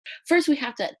first we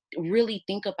have to really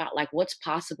think about like what's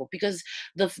possible, because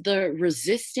the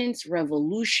resistance,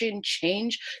 revolution,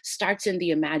 change starts in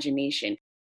the imagination.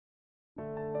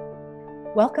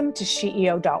 Welcome to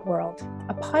SheEO.world,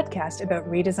 a podcast about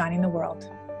redesigning the world.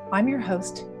 I'm your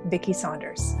host, Vicki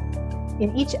Saunders.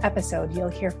 In each episode, you'll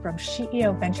hear from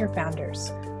SheEO venture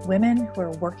founders, women who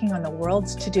are working on the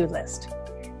world's to-do list.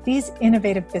 These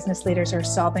innovative business leaders are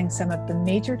solving some of the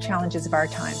major challenges of our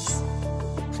times.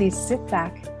 Please sit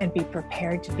back and be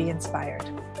prepared to be inspired.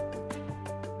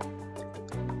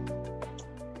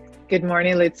 Good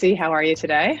morning, Lutze. How are you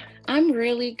today? I'm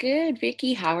really good,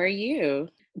 Vicki. How are you?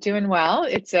 Doing well.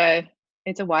 It's a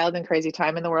wild and crazy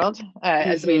time in the world,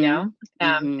 as we know,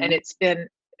 and it's been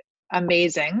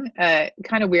amazing.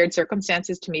 Kind of weird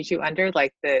circumstances to meet you under,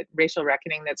 like the racial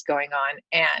reckoning that's going on,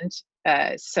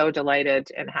 and so delighted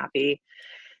and happy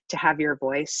to have your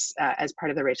voice as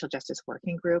part of the Racial Justice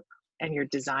Working Group and your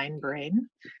design brain.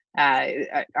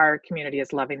 Our community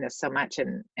is loving this so much,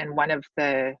 and one of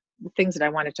the things that I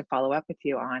wanted to follow up with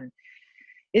you on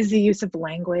is the use of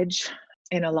language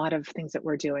in a lot of things that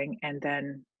we're doing, and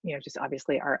then just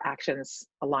obviously our actions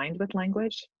aligned with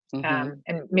language. And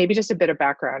maybe just a bit of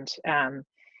background.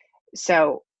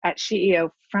 So at SheEO,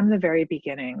 from the very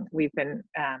beginning, we've been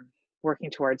working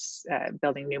towards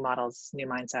building new models, new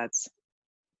mindsets,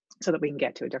 so that we can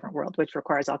get to a different world, which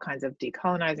requires all kinds of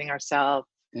decolonizing ourselves,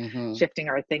 shifting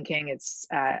our thinking. It's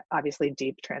obviously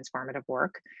deep transformative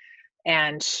work.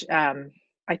 And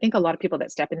I think a lot of people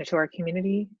that step into our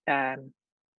community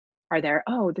are there,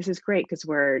 oh, this is great, because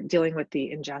we're dealing with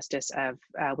the injustice of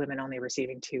women only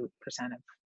receiving 2% of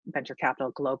venture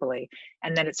capital globally.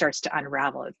 And then it starts to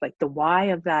unravel. It's like the why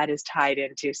of that is tied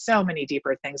into so many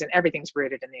deeper things, and everything's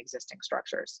rooted in the existing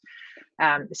structures.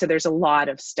 So there's a lot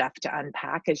of stuff to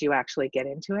unpack as you actually get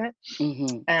into it.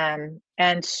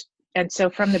 And so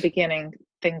from the beginning,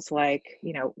 things like,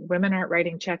 women aren't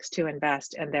writing checks to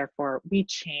invest, and therefore we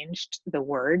changed the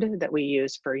word that we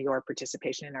use for your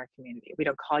participation in our community. We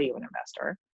don't call you an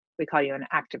investor, we call you an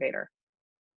activator.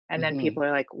 And then people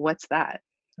are like, what's that?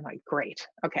 I'm like, great,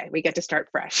 okay, we get to start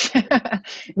fresh.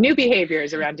 New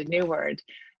behaviors around a new word.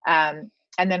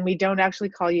 And then we don't actually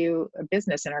call you a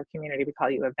business in our community, we call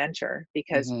you a venture,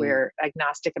 because we're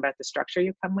agnostic about the structure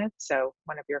you come with. So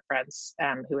one of your friends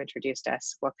who introduced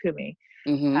us, Wakumi,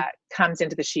 comes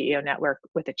into the SheEO network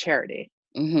with a charity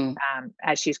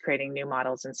as she's creating new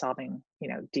models and solving,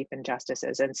 deep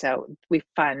injustices. And so we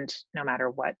fund no matter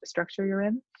what structure you're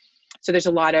in. So there's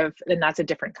a lot of, and that's a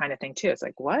different kind of thing too. It's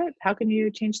like, what? How can you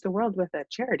change the world with a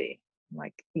charity? I'm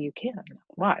like, you can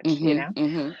watch,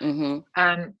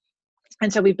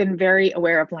 And so we've been very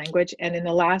aware of language. And in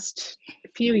the last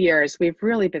few years, we've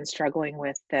really been struggling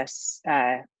with this.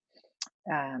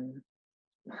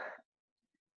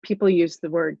 People use the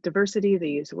word diversity, they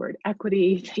use the word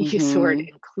equity, they use the word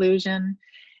inclusion.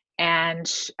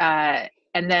 And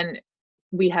then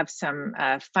we have some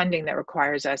funding that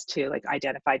requires us to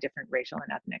identify different racial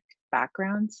and ethnic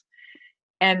backgrounds.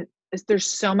 And there's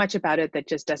so much about it that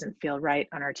just doesn't feel right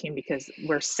on our team, because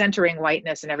we're centering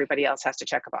whiteness and everybody else has to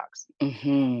check a box.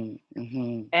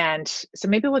 And so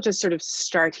maybe we'll just sort of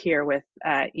start here with,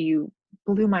 you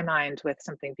blew my mind with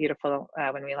something beautiful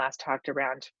when we last talked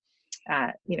around,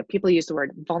 people use the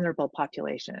word vulnerable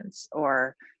populations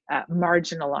or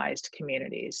marginalized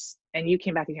communities. And you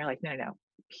came back and you're like, no,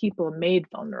 people made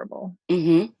vulnerable.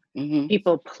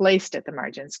 People placed at the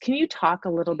margins. Can you talk a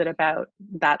little bit about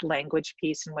that language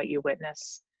piece and what you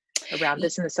witness around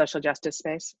this in the social justice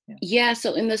space? Yeah,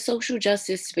 so in the social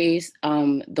justice space,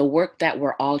 the work that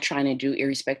we're all trying to do,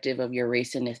 irrespective of your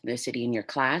race and ethnicity in your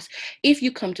class, if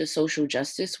you come to social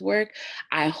justice work,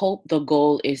 I hope the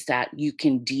goal is that you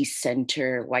can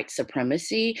decenter white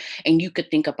supremacy, and you could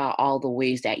think about all the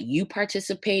ways that you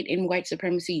participate in white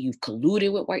supremacy, you've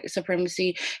colluded with white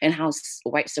supremacy, and how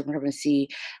white supremacy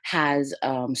has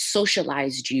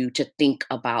socialized you to think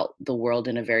about the world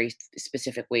in a very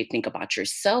specific way, think about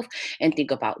yourself, and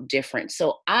think about difference.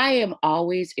 So I am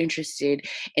always interested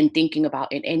in thinking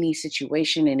about, in any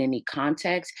situation, in any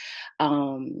context,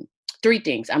 three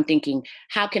things. I'm thinking,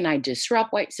 how can I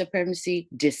disrupt white supremacy,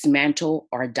 dismantle,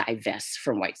 or divest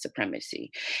from white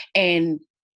supremacy? And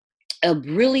a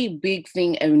really big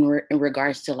thing in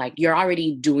regards to you're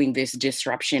already doing this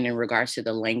disruption in regards to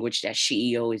the language that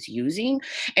SheEO is using.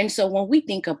 And so when we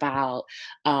think about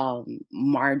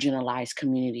marginalized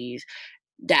communities,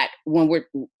 that when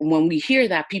we hear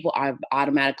that, people are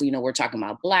automatically, we're talking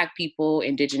about Black people,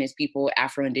 Indigenous people,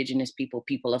 Afro-Indigenous people,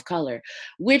 people of color,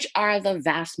 which are the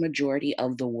vast majority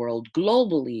of the world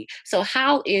globally. So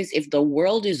if the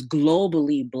world is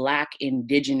globally Black,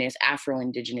 Indigenous,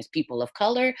 Afro-Indigenous people of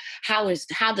color, how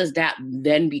does that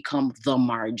then become the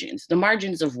margins? The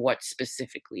margins of what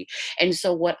specifically? And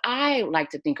so what I like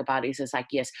to think about is like,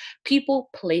 yes, people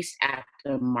placed at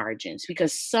the margins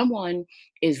because someone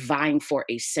is vying for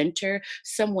a center.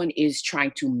 Someone is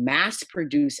trying to mass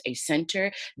produce a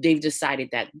center. They've decided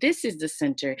that this is the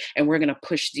center and we're going to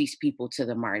push these people to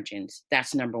the margins.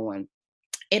 That's number one.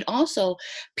 And also,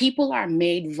 people are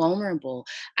made vulnerable.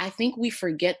 I think we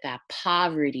forget that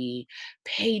poverty,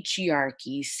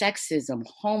 patriarchy, sexism,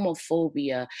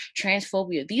 homophobia,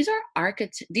 transphobia, these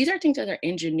are things that are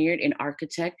engineered in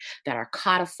architect, that are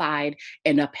codified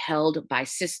and upheld by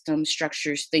systems,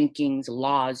 structures, thinkings,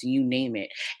 laws, you name it.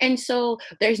 And so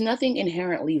there's nothing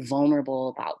inherently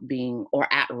vulnerable about being, or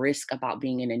at risk about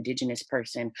being, an Indigenous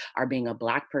person or being a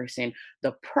Black person.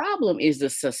 The problem is the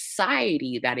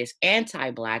society that is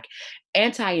anti-Black,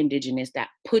 anti-Indigenous, that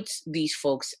puts these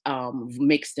folks,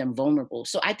 makes them vulnerable.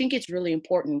 So I think it's really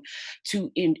important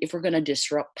if we're going to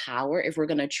disrupt power, if we're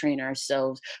going to train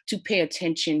ourselves to pay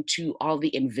attention to all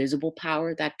the invisible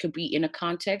power that could be in a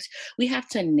context, we have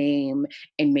to name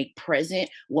and make present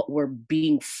what we're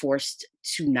being forced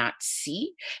to not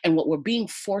see. And what we're being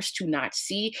forced to not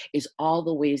see is all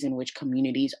the ways in which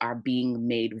communities are being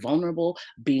made vulnerable,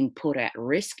 being put at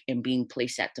risk, and being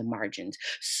placed at the margins.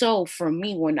 So for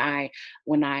me, when I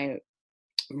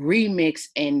remix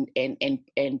and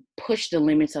push the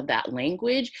limits of that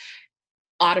language,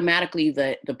 automatically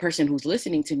the person who's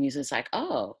listening to me is just like,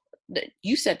 oh,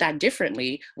 you said that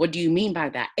differently. What do you mean by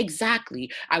that? Exactly.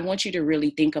 I want you to really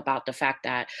think about the fact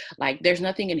that, like, there's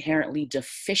nothing inherently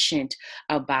deficient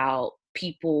about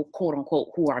people, quote unquote,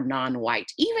 who are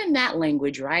non-white. Even that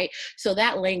language, right? So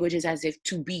that language is as if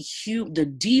to be the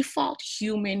default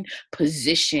human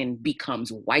position becomes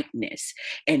whiteness,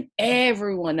 and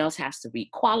everyone else has to be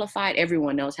qualified.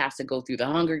 Everyone else has to go through the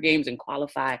Hunger Games and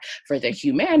qualify for the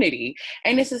humanity.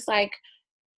 And it's just like,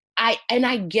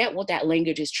 I get what that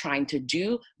language is trying to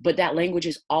do, but that language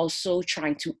is also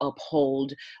trying to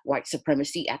uphold white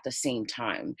supremacy at the same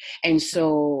time. And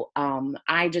so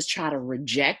I just try to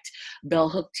reject. Bell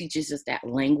Hook teaches us that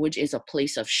language is a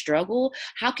place of struggle.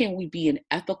 How can we be an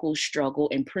ethical struggle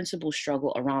and principled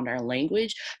struggle around our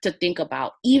language to think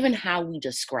about even how we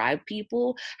describe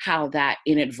people, how that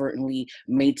inadvertently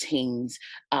maintains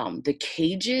the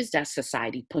cages that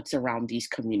society puts around these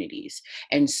communities.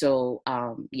 And so,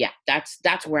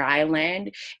 that's where I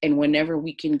land. And whenever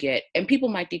we can get, and people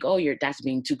might think, oh, that's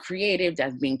being too creative,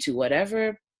 that's being too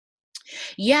whatever.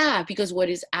 Yeah, because what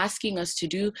is asking us to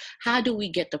do, how do we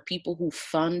get the people who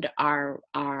fund our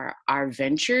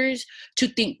ventures to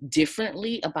think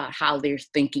differently about how they're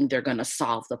thinking they're going to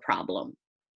solve the problem?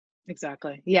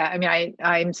 Exactly. Yeah. I mean,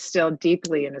 I'm still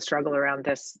deeply in a struggle around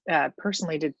this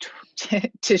personally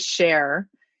to share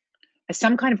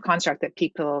some kind of construct that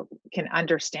people can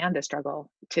understand the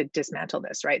struggle to dismantle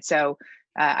this, right? So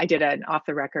I did an off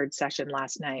the record session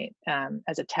last night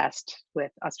as a test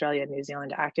with Australia and New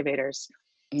Zealand activators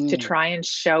to try and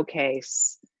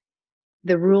showcase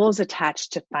the rules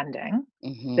attached to funding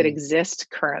that exist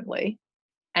currently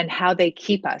and how they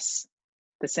keep us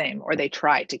the same, or they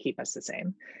try to keep us the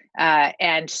same.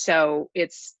 And so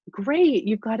it's great,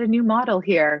 you've got a new model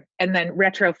here, and then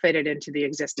retrofit it into the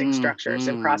existing structures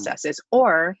and processes,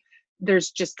 or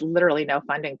there's just literally no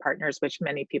funding partners, which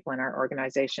many people in our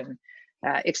organization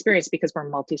experience because we're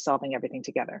multi-solving everything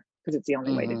together, because it's the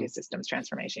only way to do systems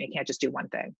transformation. You can't just do one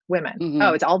thing. Women.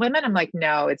 Oh, it's all women? I'm like,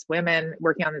 no, it's women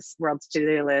working on this world's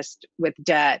to-do list with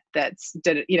debt and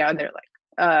they're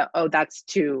like, oh, that's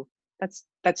too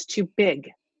big,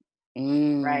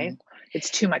 right? It's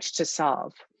too much to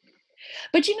solve.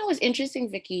 But what's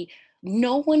interesting, Vicki?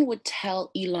 No one would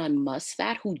tell Elon Musk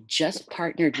that, who just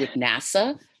partnered with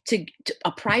NASA to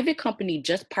a private company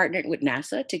just partnered with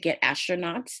NASA to get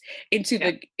astronauts into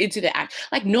the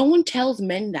like, no one tells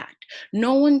men that.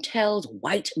 No one tells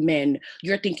white men,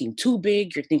 you're thinking too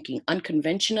big, you're thinking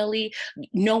unconventionally.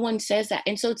 No one says that.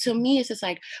 And so to me, it's just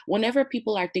like, whenever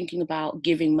people are thinking about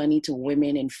giving money to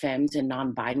women and femmes and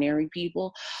non-binary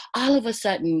people, all of a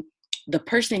sudden the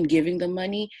person giving the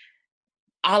money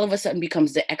all of a sudden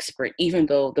becomes the expert, even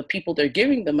though the people they're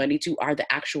giving the money to are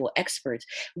the actual experts.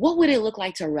 What would it look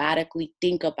like to radically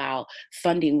think about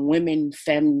funding women,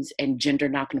 femmes, and gender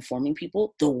nonconforming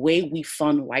people the way we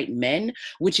fund white men,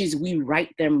 which is we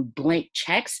write them blank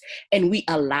checks and we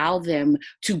allow them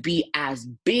to be as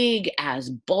big, as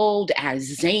bold, as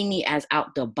zany, as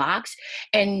out the box,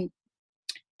 and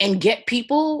get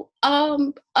people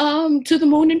to the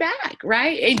moon and back,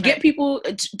 right? And get people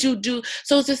to do.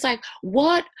 So it's just like,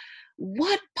 what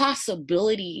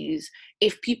possibilities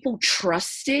if people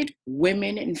trusted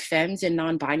women and femmes and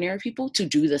non-binary people to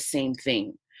do the same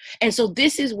thing? And so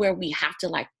this is where we have to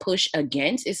like push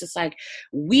against. It's just like,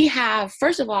 we have,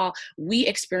 first of all, we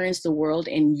experience the world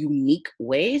in unique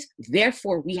ways.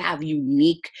 Therefore, we have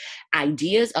unique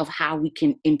ideas of how we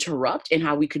can interrupt and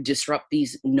how we could disrupt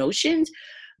these notions.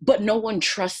 But no one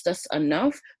trusts us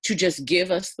enough to just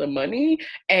give us the money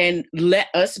and let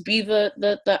us be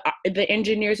the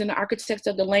engineers and the architects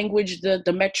of the language,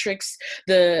 the metrics,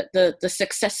 the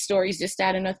success stories, this,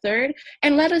 that, and a third,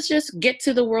 and let us just get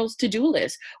to the world's to-do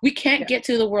list. We can't get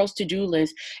to the world's to-do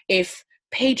list if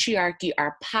patriarchy,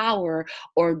 our power,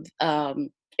 or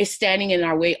is standing in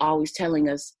our way, always telling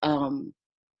us,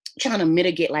 trying to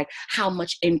mitigate like how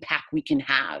much impact we can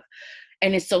have.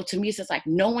 And it's so, to me, it's just like,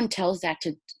 no one tells that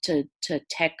to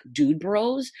tech dude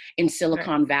bros in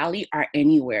Silicon Valley or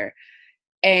anywhere.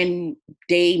 And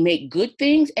they make good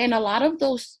things. And a lot of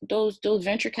those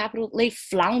venture capital, they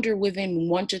flounder within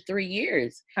 1 to 3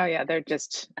 years. Oh yeah.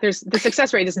 The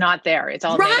success rate is not there. It's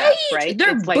all made up, right?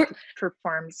 It's like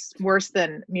performs worse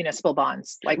than municipal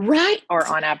bonds, like, or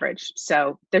on average.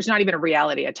 So there's not even a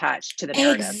reality attached to the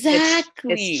narrative.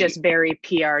 Exactly. It's just very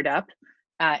PR'd up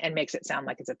and makes it sound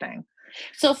like it's a thing.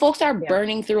 So folks are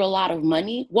burning through a lot of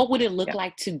money. What would it look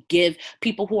like to give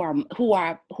people who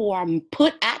are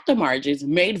put at the margins,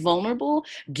 made vulnerable,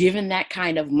 given that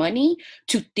kind of money,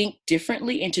 to think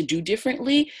differently and to do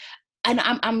differently? And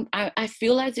I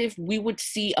feel as if we would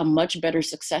see a much better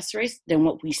success rate than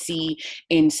what we see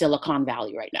in Silicon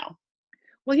Valley right now.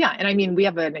 Well, yeah. And I mean, we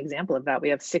have an example of that. We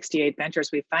have 68 ventures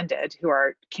we funded who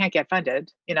can't get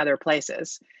funded in other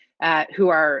places, who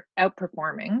are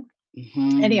outperforming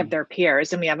any of their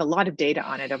peers. And we have a lot of data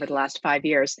on it over the last 5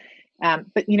 years.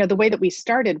 But, you know, the way that we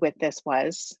started with this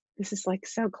is like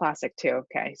so classic too.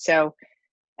 Okay. So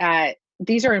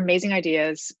these are amazing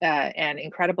ideas and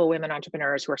incredible women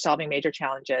entrepreneurs who are solving major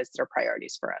challenges that are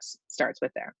priorities for us. Starts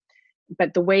with there.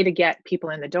 But the way to get people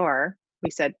in the door, we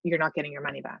said, you're not getting your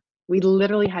money back. We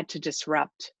literally had to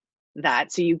disrupt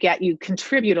that. So you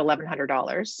contribute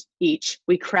 $1,100 each.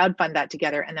 We crowdfund that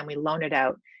together and then we loan it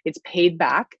out. It's paid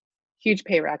back. Huge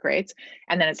pay rack rates,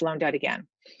 and then it's loaned out again.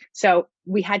 So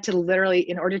we had to literally,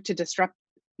 in order to disrupt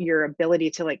your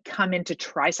ability to like come in to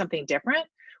try something different,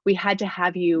 we had to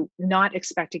have you not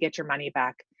expect to get your money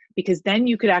back, because then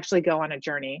you could actually go on a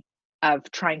journey of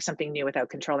trying something new without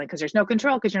controlling, because there's no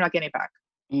control because you're not getting it back.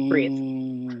 Breathe.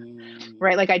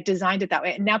 Right? Like I designed it that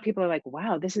way. And now people are like,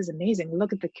 wow, this is amazing.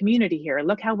 Look at the community here.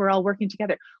 Look how we're all working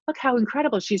together. Look how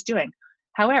incredible she's doing.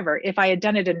 However, if I had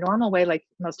done it a normal way, like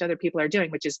most other people are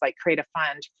doing, which is like create a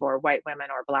fund for white women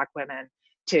or Black women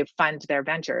to fund their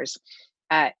ventures,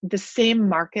 the same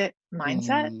market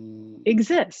mindset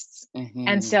exists.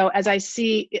 And so as I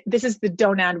see, this is the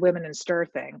don't add women in stir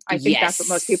thing. I think that's what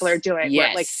most people are doing.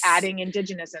 We're like adding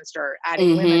Indigenous in stir,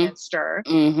 adding women in stir,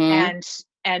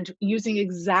 and using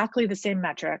exactly the same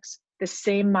metrics, the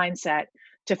same mindset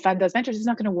to fund those ventures is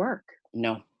not going to work.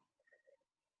 No.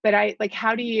 But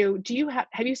have you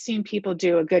seen people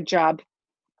do a good job?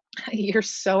 You're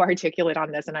so articulate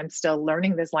on this, and I'm still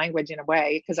learning this language in a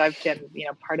way, because I've been,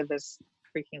 part of this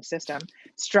freaking system,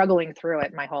 struggling through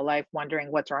it my whole life,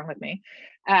 wondering what's wrong with me.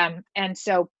 And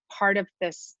so part of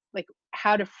this, like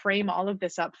how to frame all of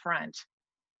this up front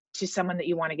to someone that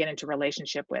you want to get into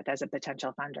relationship with as a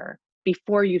potential funder,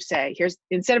 before you say,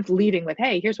 instead of leading with,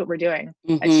 hey, here's what we're doing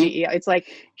at CEO, it's like,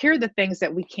 here are the things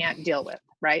that we can't deal with,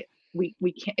 right? We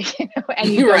can't, and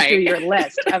you go through your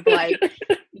list of like,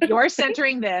 you're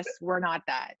centering this, we're not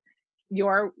that.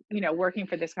 You're, working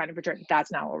for this kind of return.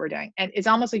 That's not what we're doing. And it's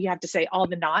almost like you have to say all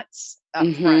the knots up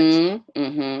front.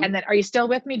 And then, are you still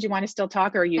with me? Do you want to still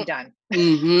talk, or are you done?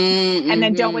 And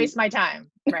then don't waste my time,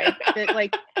 right?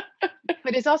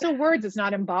 But it's also words, it's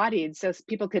not embodied. So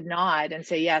people could nod and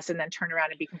say yes, and then turn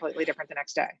around and be completely different the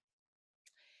next day.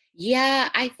 Yeah,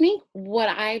 I think what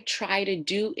I try to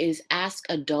do is ask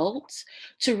adults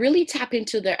to really tap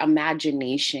into their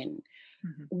imagination.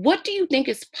 What do you think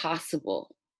is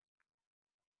possible?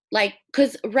 Like,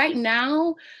 Because right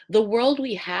now, the world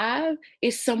we have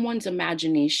is someone's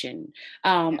imagination.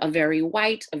 Yeah. A very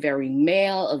white, a very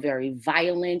male, a very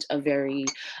violent, a very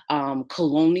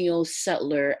colonial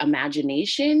settler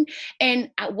imagination. And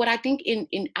what I think in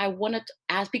I wanted to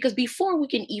ask, because before we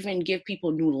can even give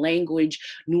people new language,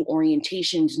 new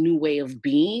orientations, new way of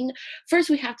being, first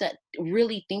we have to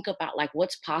really think about like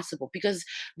what's possible, because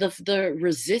the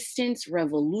resistance,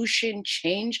 revolution,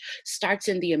 change starts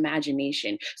in the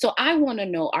imagination. So I want to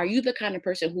know, are you the kind of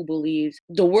person who believes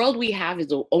the world we have is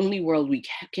the only world we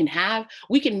can have?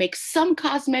 We can make some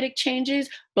cosmetic changes,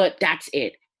 but that's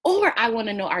it. Or I want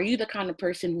to know, are you the kind of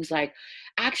person who's like,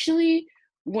 actually,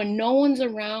 when no one's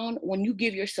around, when you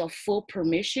give yourself full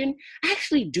permission, I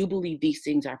actually do believe these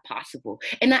things are possible.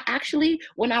 And I actually,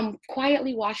 when I'm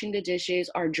quietly washing the dishes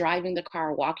or driving the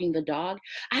car, walking the dog,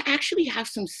 I actually have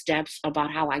some steps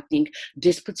about how I think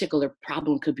this particular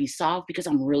problem could be solved because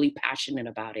I'm really passionate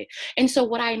about it. And so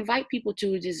what I invite people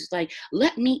to is like,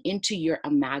 let me into your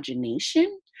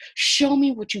imagination. Show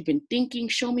me what you've been thinking.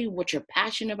 Show me what you're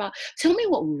passionate about. Tell me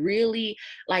what really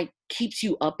like keeps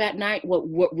you up at night. What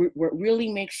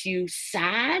really makes you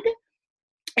sad.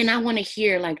 And I want to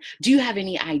hear, like, do you have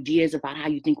any ideas about how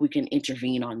you think we can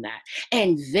intervene on that?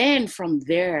 And then from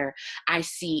there, I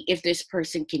see if this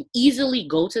person can easily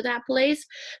go to that place,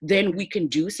 then we can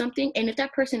do something. And if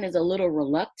that person is a little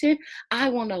reluctant, I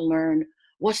want to learn,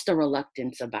 what's the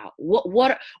reluctance about?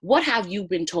 What have you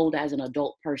been told as an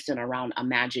adult person around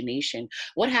imagination?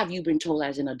 What have you been told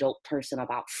as an adult person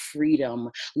about freedom,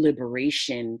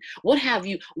 liberation?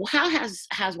 How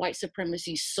has white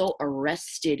supremacy so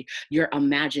arrested your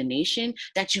imagination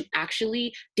that you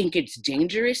actually think it's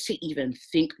dangerous to even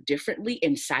think differently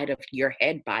inside of your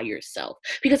head by yourself?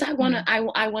 Because I want to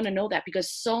I want to know that,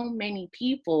 because so many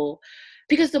people,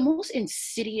 because the most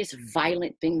insidious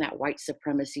violent thing that white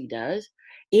supremacy does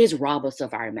is rob us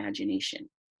of our imagination.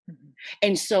 Mm-hmm.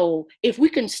 And so if we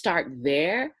can start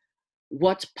there,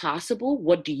 what's possible?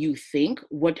 What do you think?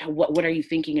 What are you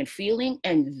thinking and feeling?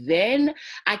 And then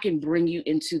I can bring you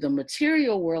into the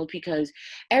material world, because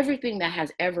everything that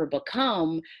has ever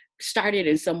become started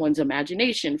in someone's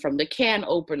imagination, from the can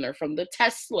opener, from the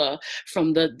Tesla,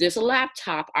 from this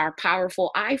laptop, our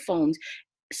powerful iPhones.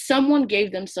 Someone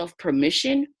gave themselves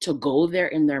permission to go there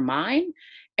in their mind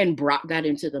and brought that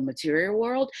into the material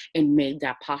world and made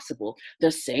that possible. The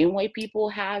same way people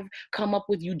have come up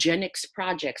with eugenics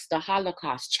projects, the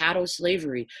Holocaust, chattel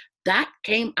slavery, that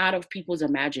came out of people's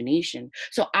imagination.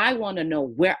 So I want to know,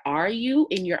 where are you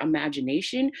in your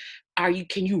imagination?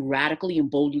 Can you radically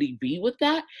and boldly be with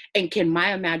that? And can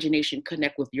my imagination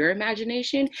connect with your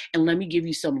imagination? And let me give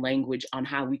you some language on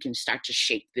how we can start to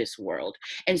shape this world.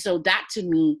 And so that to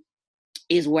me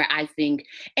is where I think,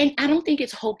 and I don't think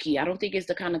it's hokey. I don't think it's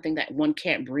the kind of thing that one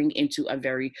can't bring into a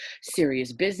very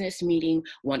serious business meeting.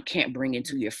 One can't bring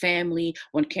into your family.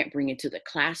 One can't bring into the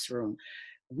classroom.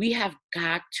 We have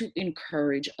got to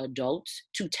encourage adults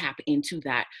to tap into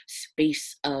that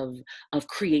space of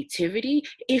creativity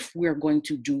if we're going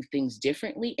to do things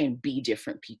differently and be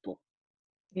different people.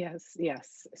 Yes,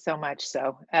 yes, so much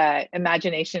so.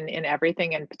 Imagination in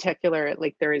everything, in particular,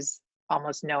 like there is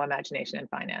almost no imagination in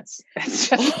finance. It's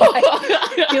just like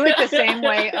do it the same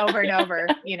way over and over,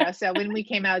 you know. So when we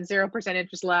came out 0%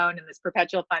 interest loan and this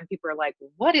perpetual fund, people are like,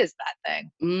 what is that thing?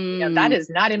 You know, that is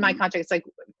not in my contract. It's like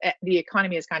the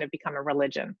economy has kind of become a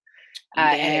religion.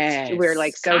 And we're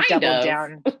like so doubled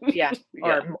down. Yeah, yeah.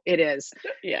 Or it is.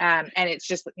 Yeah. And it's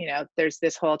just, you know, there's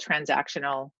this whole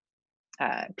transactional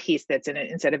piece that's in it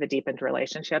instead of a deepened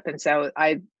relationship. And so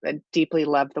I deeply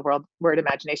love the word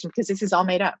imagination, because this is all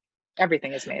made up.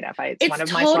 Everything is made up. It's one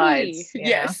of my slides.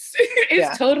 Yes,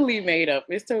 it's totally made up.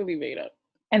 It's totally made up.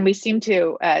 And we seem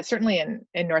to, certainly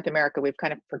in North America, we've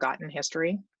kind of forgotten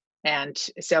history. And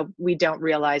so we don't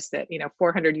realize that, you know,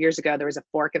 400 years ago, there was a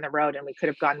fork in the road and we could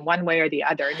have gone one way or the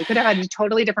other. And we could have had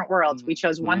totally different worlds. We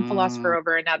chose one philosopher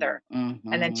over another. And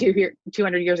then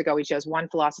 200 years ago, we chose one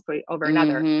philosophy over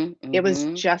another. It was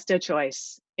just a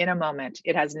choice in a moment.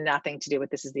 It has nothing to do with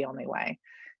this is the only way.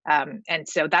 And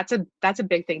so that's a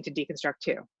big thing to deconstruct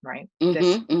too, right?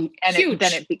 Then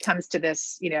it becomes to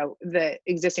this, you know, the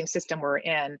existing system we're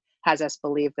in has us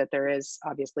believe that there is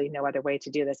obviously no other way to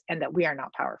do this, and that we are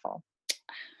not powerful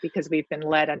because we've been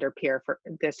led under fear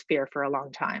for a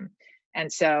long time.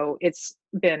 And so it's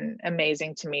been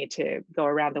amazing to me to go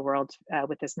around the world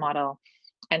with this model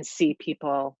and see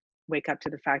people wake up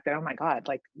to the fact that, oh my God,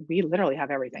 like we literally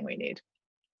have everything we need.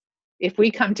 If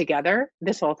we come together,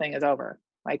 this whole thing is over.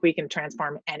 Like we can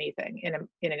transform anything in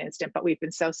an instant, but we've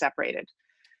been so separated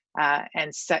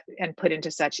and put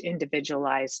into such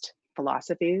individualized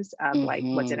philosophies of like,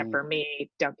 what's in it for me,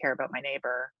 don't care about my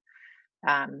neighbor.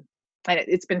 And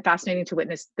it's been fascinating to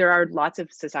witness. There are lots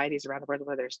of societies around the world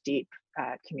where there's deep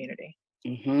community,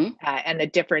 and the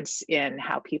difference in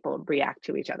how people react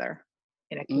to each other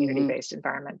in a community-based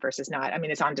environment versus not. I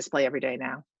mean, it's on display every day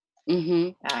now.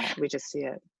 We just see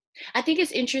it. I think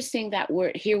it's interesting that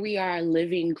we are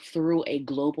living through a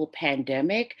global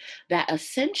pandemic that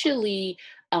essentially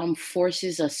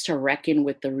forces us to reckon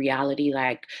with the reality,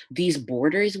 like these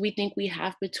borders we think we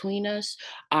have between us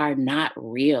are not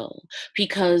real,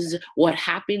 because what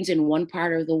happens in one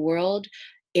part of the world,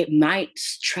 it might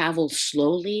travel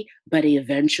slowly, but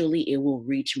eventually it will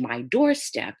reach my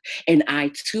doorstep. And I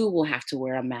too will have to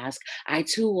wear a mask. I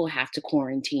too will have to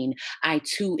quarantine.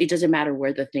 It doesn't matter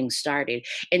where the thing started.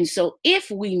 And so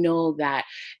if we know that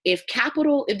if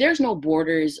there's no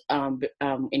borders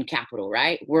in capital,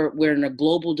 right? We're in a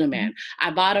global demand.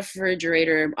 I bought a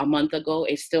refrigerator a month ago.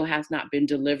 It still has not been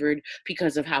delivered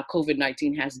because of how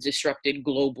COVID-19 has disrupted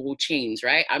global chains,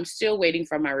 right? I'm still waiting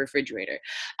for my refrigerator.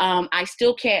 I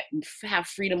still can't have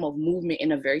freedom of movement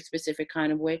in a very specific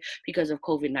kind of way because of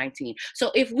COVID-19. So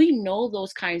if we know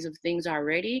those kinds of things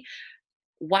already,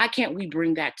 why can't we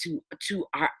bring that to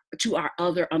our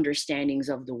other understandings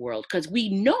of the world? Because we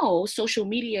know social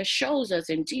media shows us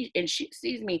and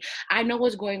sees me. I know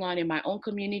what's going on in my own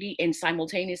community, and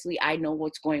simultaneously I know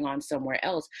what's going on somewhere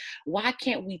else. Why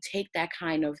can't we take that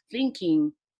kind of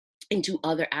thinking into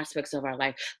other aspects of our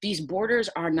life? These borders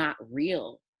are not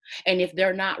real. And if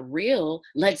they're not real,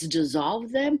 let's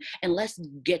dissolve them and let's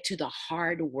get to the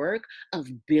hard work of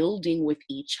building with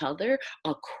each other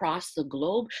across the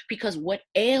globe, because what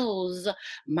ails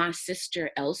my sister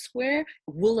elsewhere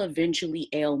will eventually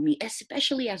ail me,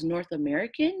 especially as North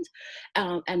Americans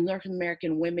and North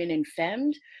American women and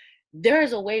femmes. There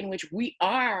is a way in which we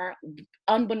are,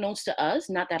 unbeknownst to us,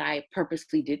 not that I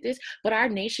purposely did this, but our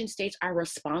nation states are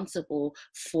responsible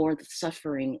for the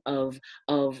suffering of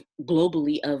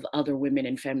globally of other women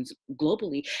and femmes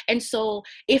globally. And so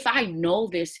if I know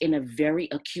this in a very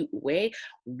acute way,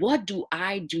 what do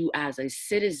I do as a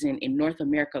citizen in North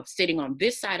America, sitting on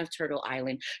this side of Turtle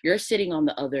Island, you're sitting on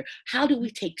the other? How do we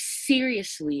take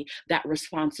seriously that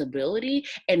responsibility,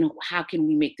 and how can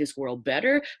we make this world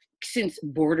better, since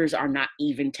borders are not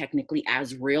even technically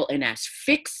as real and as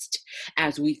fixed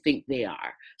as we think they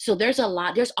are? So there's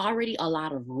already a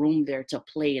lot of room there to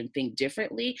play and think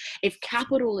differently. If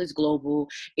capital is global,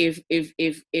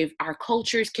 if our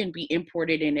cultures can be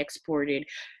imported and exported,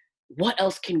 what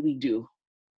else can we do?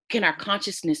 Can our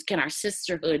consciousness, can our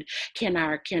sisterhood, can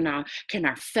our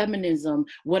feminism,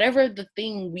 whatever the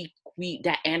thing we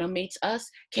that animates us,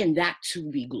 can that too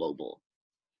be global?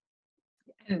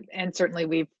 And certainly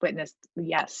we've witnessed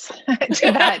yes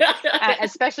to that,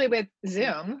 especially with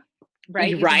Zoom,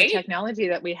 right? Using the technology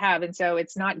that we have. And so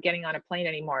it's not getting on a plane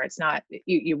anymore. It's not,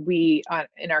 we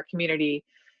in our community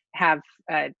have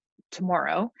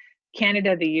tomorrow,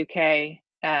 Canada, the UK,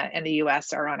 and the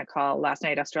US are on a call. Last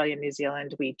night, Australia and New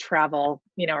Zealand. We travel,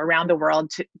 around the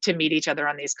world to meet each other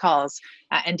on these calls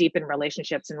and deepen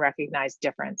relationships and recognize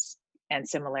difference and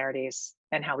similarities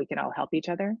and how we can all help each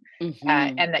other.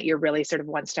 And that you're really sort of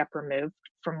one step removed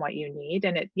from what you need.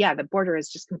 And the border is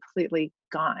just completely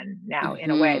gone now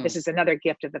in a way. This is another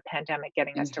gift of the pandemic,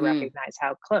 getting us to recognize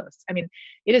how close. I mean,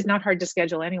 it is not hard to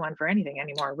schedule anyone for anything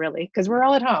anymore, really, because we're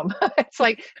all at home. It's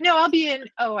like, no, I'll be in,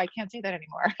 oh, I can't say that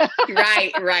anymore.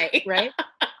 Right.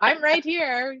 I'm right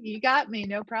here. You got me,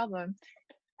 no problem.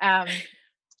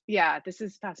 Yeah, this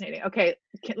is fascinating. Okay,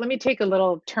 let me take a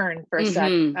little turn for a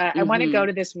sec. I want to go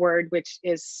to this word, which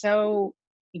is so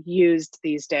used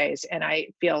these days, and I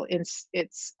feel it's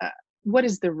what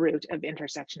is the root of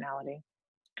intersectionality?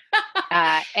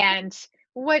 And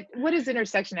what does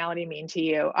intersectionality mean to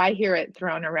you? I hear it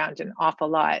thrown around an awful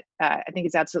lot. I think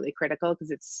it's absolutely critical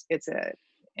because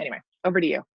anyway, over to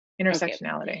you.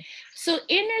 Intersectionality. Okay. So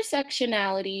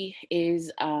intersectionality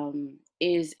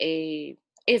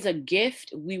is a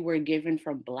gift we were given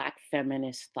from Black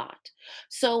feminist thought.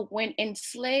 So when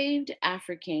enslaved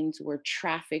Africans were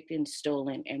trafficked and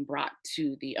stolen and brought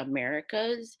to the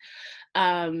Americas,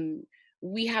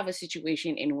 we have a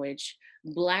situation in which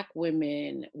Black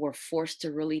women were forced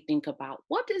to really think about,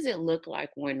 what does it look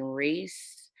like when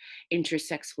race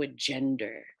intersects with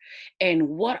gender? And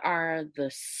what are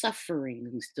the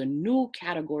sufferings, the new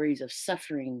categories of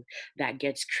suffering that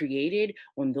gets created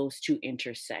when those two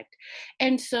intersect?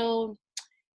 And so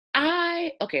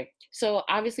so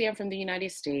obviously I'm from the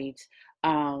United States.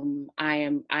 I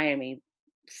am a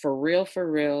for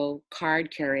real,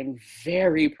 card carrying,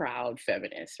 very proud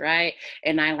feminist, right?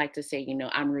 And I like to say, you know,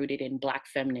 I'm rooted in Black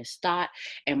feminist thought,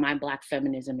 and my Black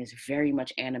feminism is very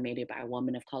much animated by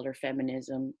women of color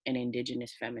feminism and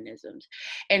indigenous feminisms.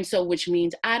 And so, which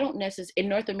means I don't necessarily, in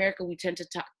North America, we tend to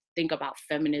think about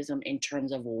feminism in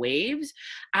terms of waves.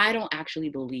 I don't actually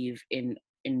believe in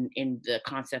the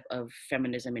concept of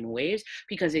feminism in waves,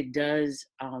 because it does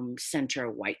center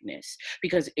whiteness,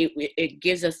 because it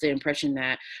gives us the impression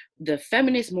that the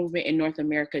feminist movement in North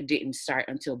America didn't start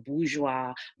until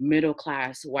bourgeois, middle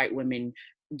class white women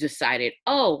decided,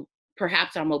 oh,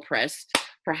 perhaps I'm oppressed,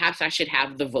 perhaps I should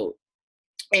have the vote.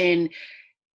 And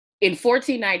in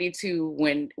 1492,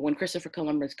 when Christopher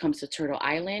Columbus comes to Turtle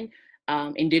Island,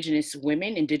 indigenous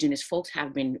women, indigenous folks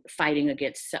have been fighting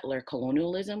against settler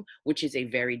colonialism, which is a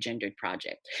very gendered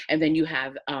project. And then you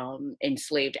have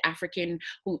enslaved African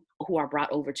who are brought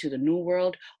over to the New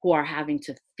World, who are having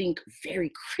to think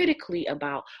very critically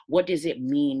about what does it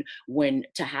mean when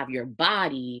to have your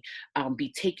body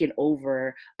be taken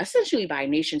over essentially by a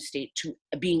nation state, to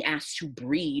being asked to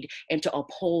breed and to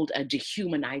uphold a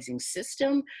dehumanizing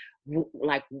system.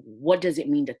 Like, what does it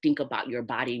mean to think about your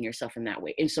body and yourself in that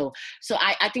way? And so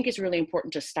I think it's really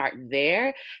important to start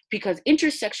there, because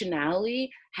intersectionality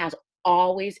has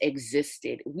always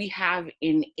existed. We have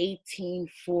in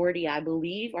 1840, I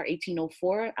believe, or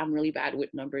 1804, I'm really bad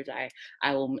with numbers,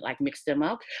 I will like mix them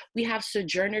up. We have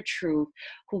Sojourner Truth,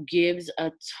 who gives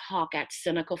a talk at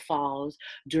Seneca Falls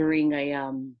during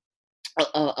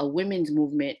a women's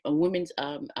movement, a women's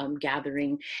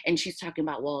gathering, and she's talking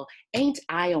about, well, ain't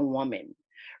I a woman?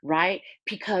 Right?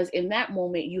 Because in that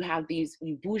moment, you have these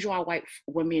bourgeois white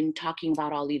women talking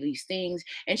about all of these things.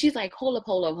 And she's like, hold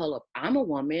up. I'm a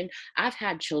woman. I've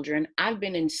had children. I've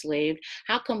been enslaved.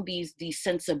 How come these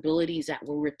sensibilities that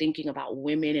we're thinking about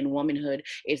women and womanhood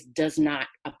does not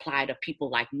apply to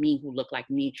people like me, who look like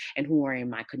me and who are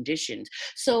in my conditions?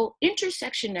 So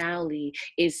intersectionality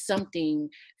is something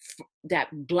that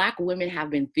Black women have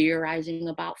been theorizing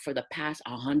about for the past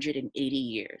 180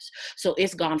 years. So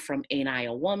it's gone from ain't I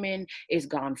a woman, it's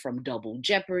gone from double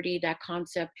jeopardy, that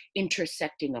concept,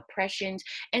 intersecting oppressions.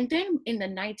 And then in the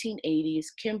 1980s,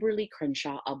 Kimberly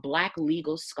Crenshaw, a Black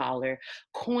legal scholar,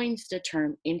 coins the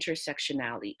term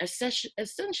intersectionality.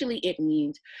 Essentially, it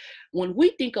means when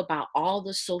we think about all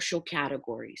the social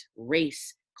categories,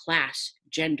 race, class,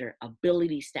 gender,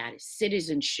 ability status,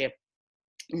 citizenship,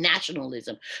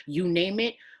 nationalism, you name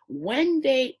it, when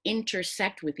they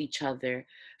intersect with each other,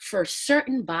 for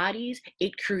certain bodies,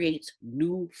 it creates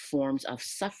new forms of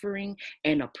suffering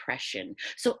and oppression.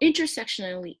 So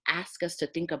intersectionality asks us to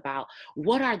think about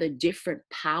what are the different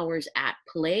powers at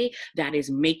play that is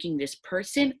making this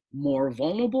person more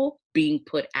vulnerable, being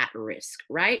put at risk,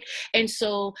 right? And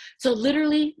so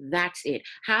literally that's it.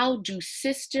 How do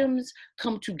systems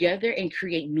come together and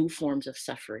create new forms of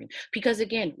suffering? Because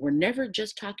again, we're never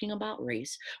just talking about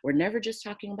race. We're never just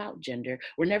talking about gender.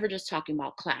 We're never just talking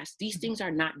about class. These things are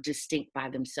not distinct by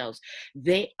themselves.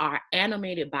 They are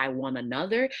animated by one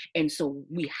another. And so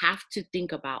we have to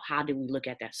think about, how do we look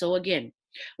at that? So again,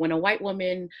 when a white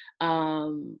woman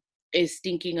is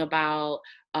thinking about,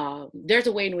 there's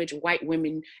a way in which white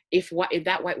women, if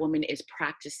that white woman is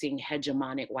practicing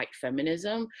hegemonic white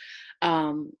feminism,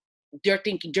 they're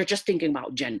just thinking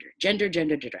about gender.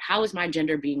 How is my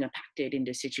gender being impacted in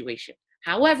this situation?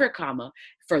 However,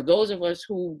 for those of us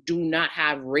who do not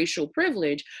have racial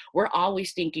privilege, we're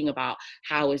always thinking about,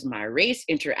 how is my race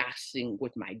interacting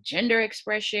with my gender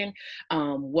expression?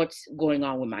 What's going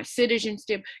on with my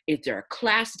citizenship? Is there a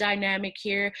class dynamic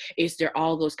here? Is there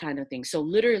all those kind of things? So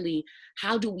literally,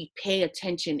 how do we pay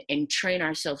attention and train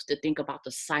ourselves to think about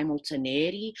the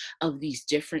simultaneity of these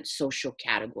different social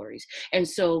categories? And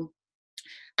so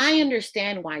I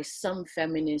understand why some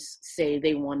feminists say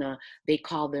they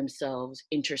call themselves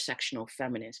intersectional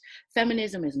feminists.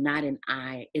 Feminism is not an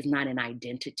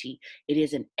identity. It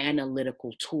is an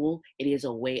analytical tool. It is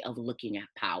a way of looking at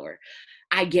power.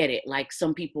 I get it. Like,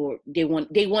 some people, they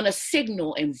want to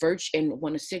signal and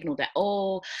want to signal that,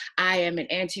 oh, I am an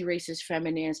anti-racist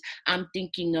feminist. I'm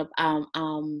thinking of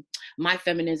my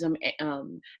feminism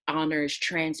honors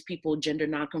trans people, gender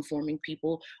nonconforming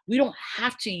people. We don't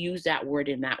have to use that word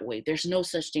in that way. There's no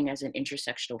such thing as an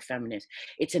intersectional feminist.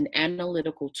 It's an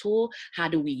analytical tool. How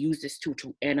do we use this tool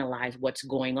to analyze what's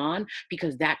going on?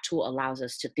 Because that tool allows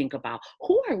us to think about,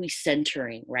 who are we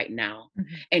centering right now?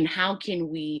 Mm-hmm. And how can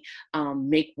we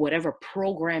make whatever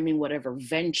programming, whatever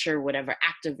venture, whatever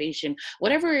activation,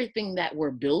 whatever thing that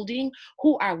we're building,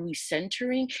 who are we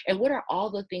centering? And what are all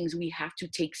the things we have to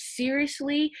take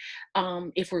seriously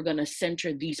if we're going to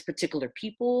center these particular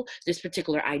people, this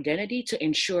particular identity, to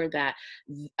ensure that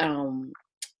um,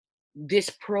 this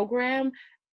program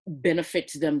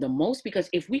benefits them the most, because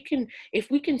if we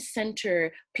can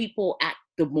center people at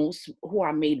the most who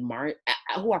are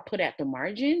who are put at the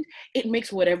margins, it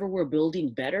makes whatever we're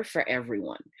building better for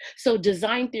everyone. So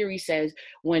design theory says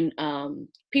when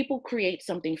people create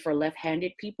something for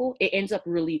left-handed people, it ends up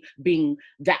really being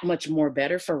that much more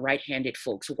better for right-handed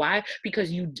folks. Why?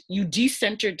 Because you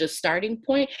decentered the starting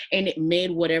point, and it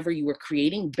made whatever you were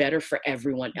creating better for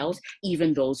everyone else,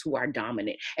 even those who are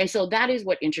dominant. And so that is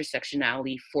what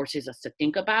intersectionality forces us to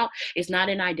think about. It's not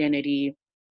an identity.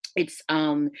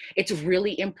 It's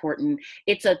really important.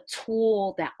 It's a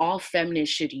tool that all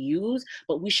feminists should use,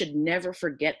 but we should never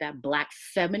forget that Black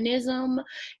feminism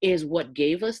is what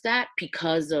gave us that,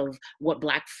 because of what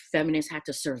Black feminists had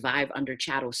to survive under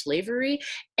chattel slavery.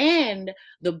 And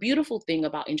the beautiful thing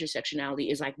about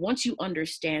intersectionality is, like, once you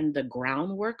understand the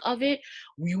groundwork of it,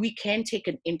 we can take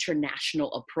an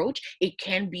international approach. It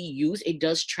can be used. It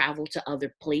does travel to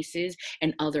other places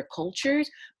and other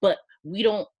cultures, but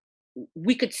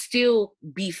we could still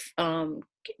be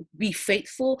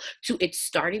faithful to its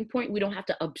starting point. We don't have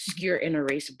to obscure and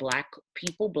erase Black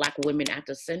people, Black women at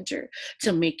the center,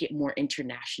 to make it more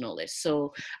internationalist.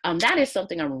 So that is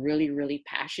something I'm really, really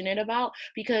passionate about,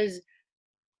 because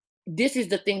this is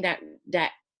the thing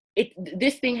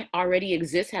this thing already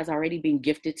exists, has already been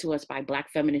gifted to us by Black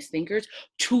feminist thinkers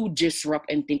to disrupt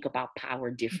and think about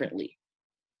power differently.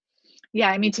 Yeah,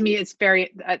 I mean, to me, it's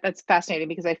that's fascinating,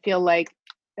 because I feel like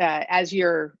as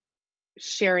you're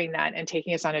sharing that and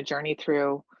taking us on a journey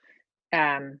through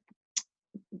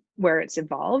where it's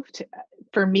evolved,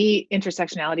 for me,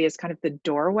 intersectionality is kind of the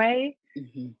doorway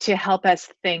to help us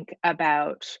think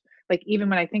about, like, even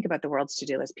when I think about the world's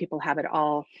to-do list, people have it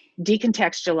all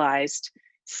decontextualized,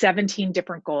 17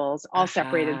 different goals, all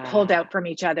separated, pulled out from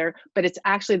each other, but it's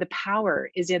actually the power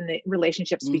is in the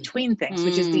relationships between things,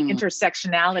 which is the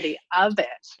intersectionality of it.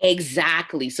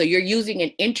 Exactly. So you're using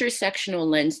an intersectional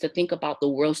lens to think about the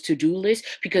world's to-do list,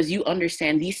 because you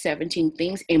understand these 17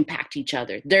 things impact each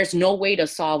other. There's no way to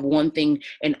solve one thing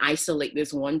and isolate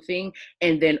this one thing,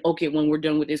 and then, okay, when we're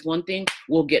done with this one thing,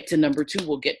 we'll get to number 2,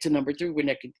 we'll get to number 3, we're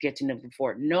not going to get to number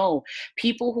 4. No,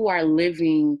 people who are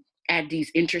living at these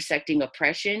intersecting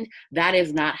oppression, that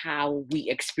is not how we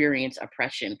experience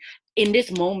oppression. In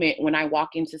this moment, when I walk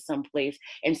into some place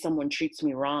and someone treats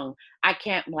me wrong, I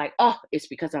can't be like, oh, it's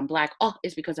because I'm Black. Oh,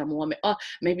 it's because I'm a woman. Oh,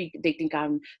 maybe they think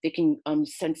they can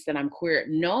sense that I'm queer.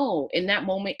 No, in that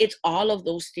moment, it's all of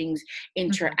those things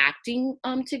interacting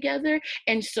together.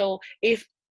 And so if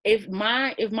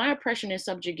my oppression and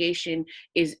subjugation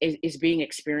is being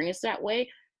experienced that way,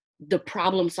 the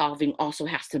problem solving also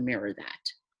has to mirror that.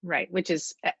 Right, which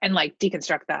is, and like,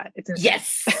 deconstruct that. It's insane.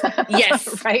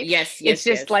 Yes, right. Yes. It's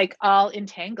just like all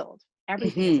entangled.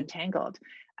 Everything is entangled,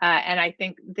 and I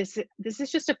think this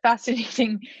is just a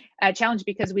fascinating challenge,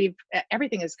 because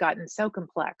everything has gotten so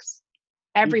complex.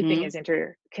 Everything is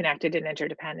interconnected and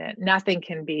interdependent. Nothing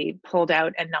can be pulled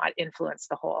out and not influence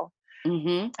the whole.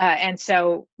 And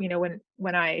so, you know,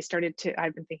 when I started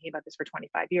I've been thinking about this for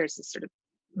 25 years. This sort of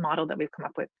model that we've come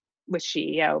up with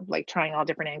CEO, like trying all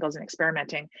different angles and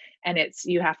experimenting. And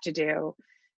you have to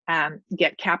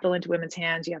get capital into women's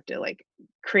hands. You have to, like,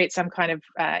 create some kind of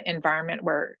environment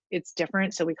where it's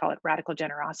different. So we call it radical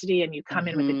generosity, and you come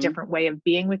in with a different way of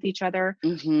being with each other.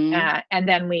 And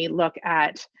then we look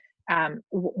at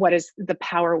what is the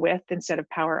power with instead of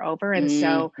power over. And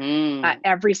so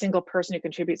every single person who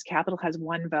contributes capital has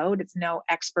one vote. It's no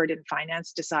expert in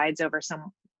finance decides over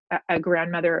a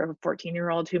grandmother of a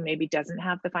 14-year-old who maybe doesn't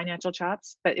have the financial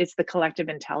chops, but it's the collective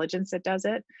intelligence that does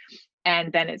it. And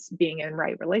then it's being in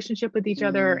right relationship with each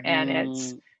other. And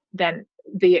it's then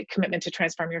the commitment to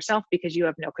transform yourself, because you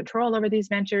have no control over these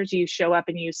ventures. You show up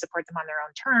and you support them on their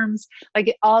own terms.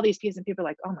 Like, all these pieces, and people are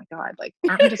like, oh my God, like,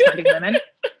 aren't we just funding women?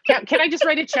 Can I just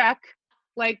write a check?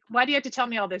 Like, why do you have to tell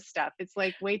me all this stuff? It's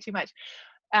like way too much.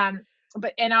 And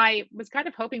I was kind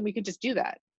of hoping we could just do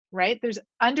that. Right? There's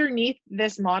underneath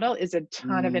this model is a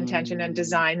ton of intention and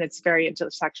design that's very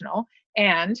intersectional,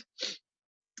 and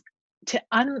to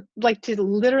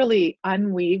literally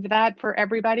unweave that for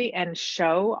everybody and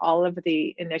show all of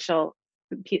the initial,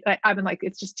 I've been like,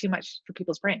 it's just too much for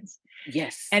people's brains.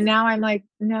 Yes. And now I'm like,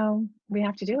 no, we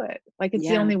have to do it. Like, it's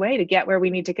the only way to get where we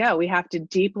need to go. We have to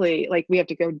we have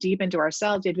to go deep into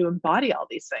ourselves. We have to embody all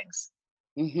these things.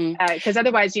 Because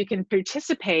otherwise you can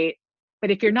participate, but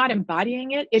if you're not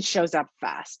embodying it, it shows up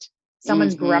fast.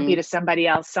 Someone's grumpy to somebody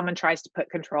else. Someone tries to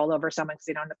put control over someone because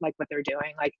they don't like what they're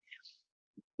doing. Like,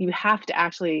 you have to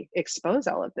actually expose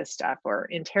all of this stuff, or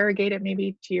interrogate it,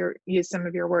 maybe, to use some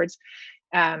of your words.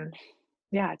 Yeah,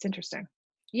 it's interesting.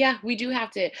 Yeah, we do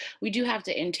have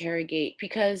to interrogate,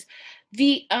 because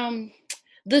the um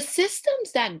the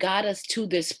systems that got us to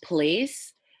this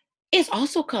place is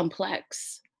also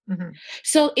complex. Hmm.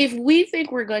 So if we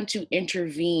think we're going to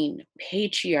intervene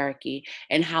patriarchy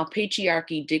and how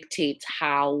patriarchy dictates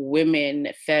how women,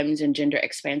 femmes, and gender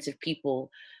expansive people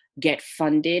get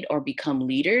funded or become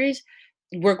leaders,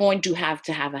 we're going to have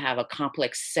a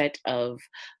complex set of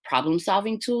problem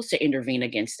solving tools to intervene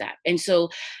against that. And so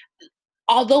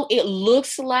although it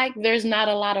looks like there's not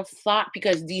a lot of thought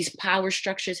because these power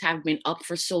structures have been up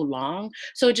for so long,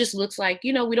 so it just looks like,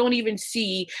 we don't even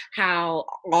see how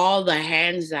all the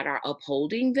hands that are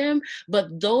upholding them, but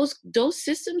those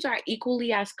systems are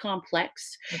equally as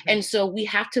complex. Hmm. And so we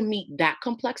have to meet that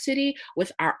complexity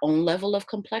with our own level of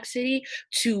complexity,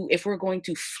 to if we're going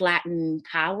to flatten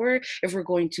power, if we're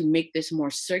going to make this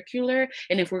more circular,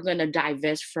 and if we're going to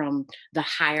divest from the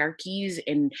hierarchies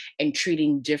and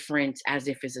treating difference as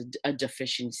if it's a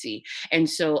deficiency. And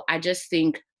so I just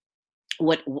think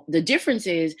what the difference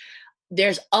is,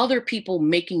 there's other people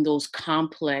making those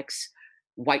complex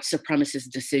white supremacist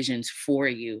decisions for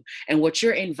you. And what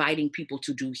you're inviting people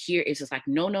to do here is just like,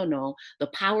 no, no, no, the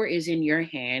power is in your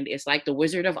hand. It's like the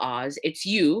Wizard of Oz. It's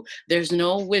you. There's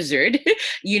no wizard.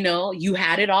 You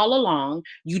had it all along.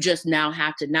 You just now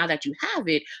that you have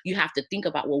it, you have to think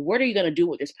about, well, what are you going to do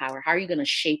with this power? How are you going to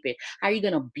shape it? How are you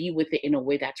going to be with it in a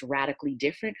way that's radically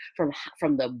different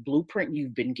from the blueprint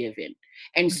you've been given?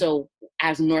 And Hmm. so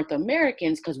as North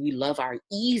Americans, because we love our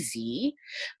easy,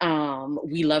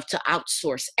 we love to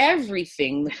outsource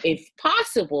everything if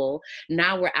possible.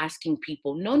 Now we're asking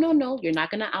people, no, no, no, you're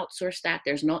not going to outsource that.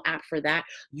 There's no app for that.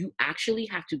 You actually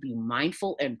have to be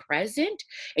mindful and present.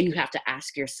 And you have to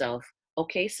ask yourself,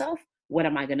 okay, self, what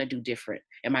am I going to do different?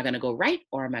 Am I going to go right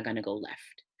or am I going to go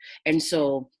left? And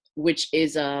so, which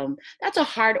is that's a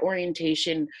hard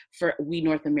orientation for we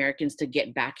North Americans to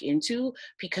get back into,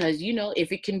 because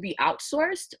if it can be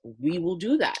outsourced, we will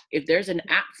do that. If there's an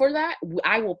app for that,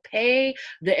 I will pay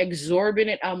the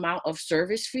exorbitant amount of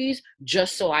service fees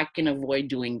just so I can avoid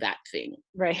doing that thing.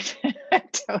 Right.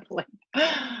 Totally.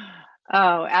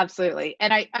 Oh, absolutely.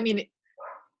 And I mean,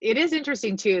 it is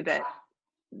interesting too that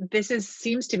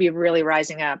seems to be really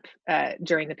rising up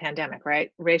during the pandemic,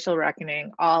 right? Racial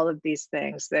reckoning, all of these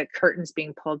things, the curtains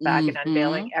being pulled back and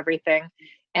unveiling Mm-hmm. everything.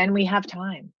 And we have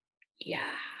time, Yeah.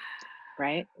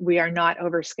 right? We are not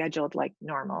overscheduled like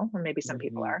normal, or maybe some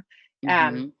people Mm-hmm.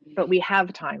 are. Mm-hmm. But we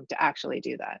have time to actually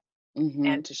do that Mm-hmm.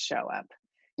 and to show up.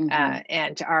 Mm-hmm.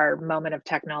 And to our moment of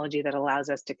technology that allows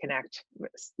us to connect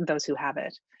with those who have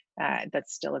it.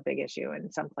 That's still a big issue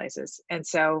in some places. And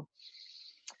so,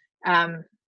 um,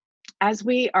 as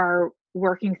we are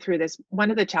working through this,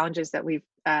 one of the challenges that we've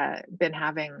been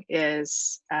having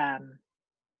is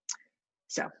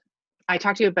so I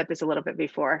talked to you about this a little bit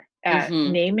before.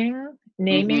 Mm-hmm. Naming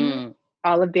Mm-hmm.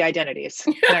 all of the identities,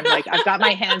 and I'm like, I've got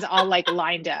my hands all like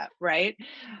lined up, right?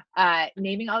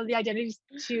 Naming all of the identities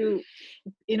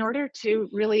in order to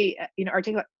really,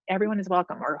 articulate everyone is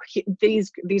welcome, or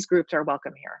these groups are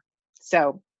welcome here.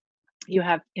 So you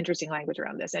have interesting language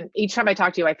around this, and each time I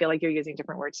talk to you, I feel like you're using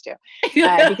different words too,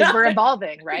 because we're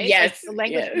evolving, right? Like Yes.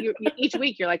 language, Yes. each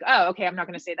week you're like, oh, okay, I'm not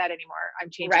going to say that anymore. I'm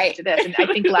changing it Right. to this. And I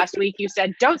think last week you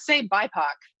said, don't say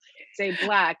BIPOC, say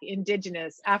Black,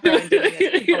 Indigenous,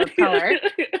 Afro-Indigenous, people of color.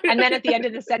 And then at the end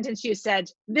of the sentence, you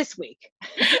said this week.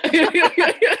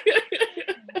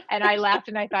 And I laughed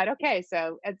and I thought, okay,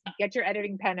 so get your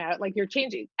editing pen out. Like, you're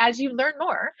changing as you learn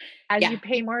more, as Yeah. you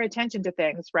pay more attention to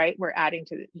things, right? We're adding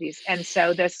to these. And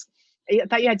so I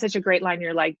thought you had such a great line.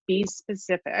 You're like, be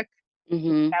specific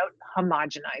Mm-hmm. without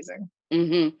homogenizing.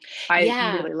 Mm-hmm. I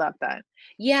Yeah. really love that.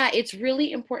 Yeah, it's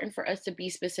really important for us to be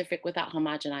specific without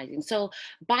homogenizing. So,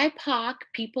 BIPOC,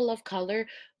 people of color,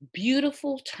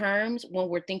 beautiful terms when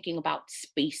we're thinking about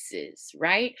spaces,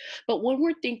 right? But when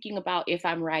we're thinking about, if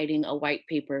I'm writing a white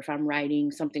paper, if I'm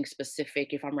writing something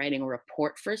specific, if I'm writing a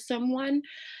report for someone,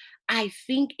 I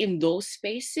think in those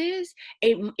spaces,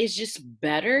 it is just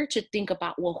better to think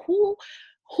about, well,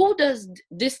 who does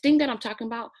this thing that I'm talking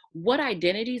about, what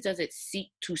identities does it seek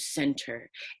to center?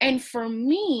 And for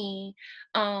me,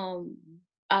 um,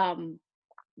 um,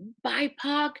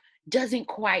 BIPOC doesn't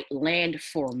quite land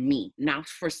for me. Now,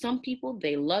 for some people,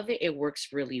 they love it. It works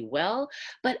really well.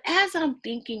 But as I'm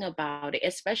thinking about it,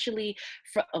 especially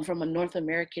from a North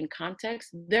American context,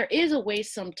 there is a way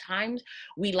sometimes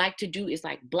we like to do is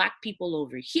like Black people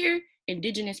over here,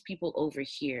 Indigenous people over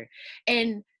here.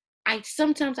 And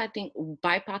sometimes I think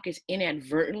BIPOC is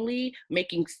inadvertently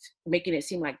making it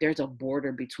seem like there's a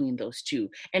border between those two,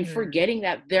 and Mm. forgetting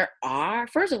that there are,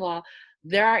 first of all,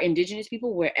 there are indigenous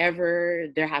people wherever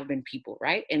there have been people,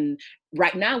 right? And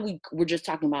right now we're just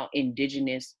talking about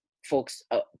indigenous folks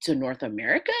to North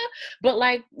America, but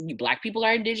like Black people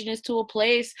are indigenous to a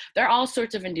place. There are all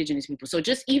sorts of indigenous people. So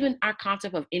just even our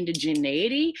concept of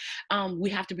indigeneity,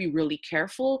 we have to be really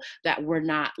careful that we're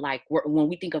not like, when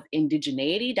we think of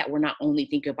indigeneity, that we're not only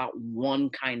thinking about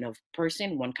one kind of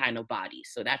person, one kind of body.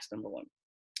 So that's number one.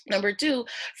 Number two,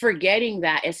 forgetting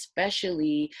that,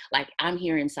 especially like I'm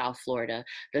here in South Florida,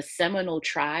 the Seminole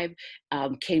tribe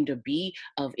came to be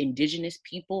of indigenous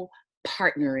people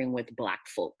partnering with Black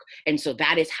folk. And so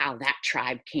that is how that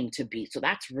tribe came to be. So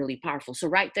that's really powerful. So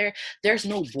right there, there's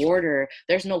no border,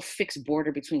 there's no fixed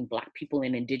border between Black people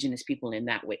and indigenous people in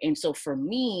that way. And so for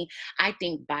me, I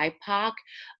think BIPOC,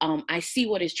 I see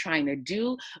what it's trying to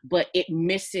do, but it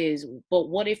misses, but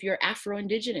what if you're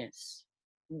Afro-Indigenous?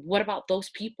 What about those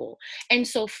people? And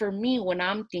so for me, when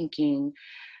I'm thinking,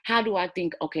 how do I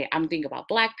think? Okay, I'm thinking about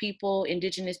Black people,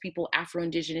 indigenous people,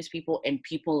 Afro-Indigenous people, and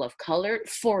people of color.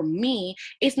 For me,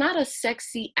 it's not a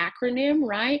sexy acronym,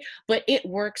 right? But it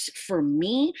works for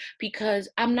me because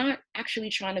I'm not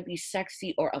actually trying to be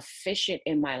sexy or efficient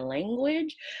in my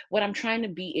language. What I'm trying to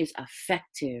be is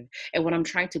effective. And what I'm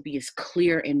trying to be is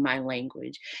clear in my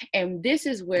language. And this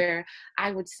is where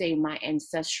I would say my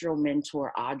ancestral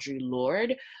mentor, Audre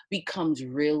Lorde, becomes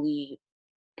really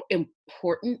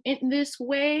important in this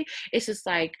way. It's just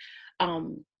like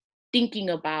thinking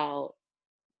about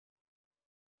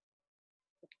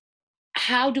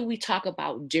how do we talk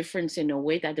about difference in a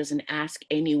way that doesn't ask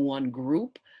any one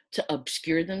group to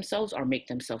obscure themselves or make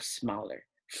themselves smaller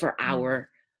for our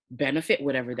benefit,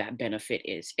 whatever that benefit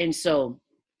is. And so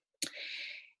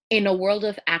in a world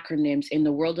of acronyms, in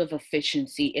the world of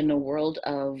efficiency, in the world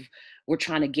of we're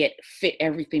trying to fit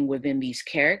everything within these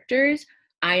characters,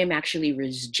 I am actually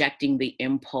rejecting the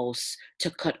impulse to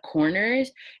cut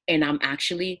corners. And I'm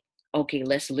actually, okay,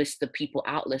 let's list the people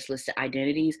out. Let's list the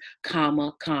identities,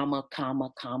 comma, comma,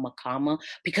 comma, comma, comma,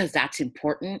 because that's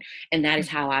important. And that is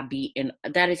how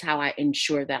that is how I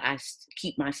ensure that I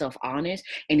keep myself honest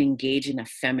and engage in a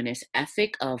feminist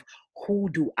ethic of who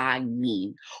do I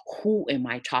mean? Who am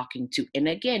I talking to? And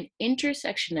again,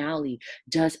 intersectionality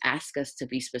does ask us to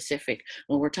be specific.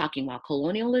 When we're talking about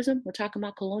colonialism, we're talking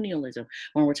about colonialism.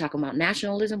 When we're talking about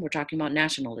nationalism, we're talking about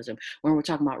nationalism. When we're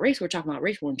talking about race, we're talking about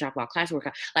race. When we're talking about class,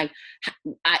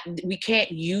 we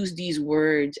can't use these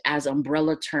words as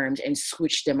umbrella terms and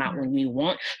switch them out when we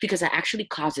want, because it actually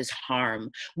causes harm.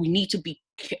 We need to be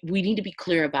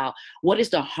clear about what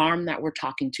is the harm that we're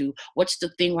talking to, what's the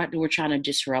thing that we're trying to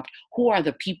disrupt, who are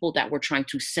the people that we're trying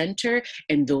to center,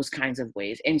 in those kinds of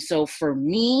ways. And so for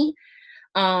me,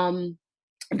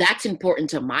 that's important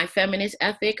to my feminist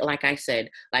ethic. Like I said,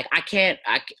 like I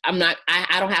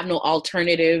don't have no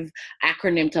alternative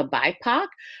acronym to BIPOC,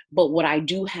 but what I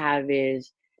do have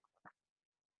is,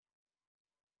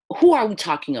 who are we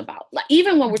talking about? Like,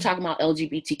 even when we're talking about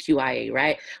LGBTQIA,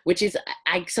 right? Which is,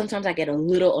 sometimes I get a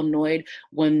little annoyed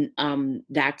when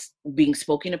that's being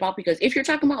spoken about, because if you're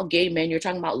talking about gay men, you're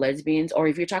talking about lesbians, or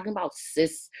if you're talking about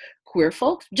cis queer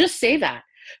folks, just say that.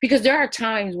 Because there are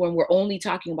times when we're only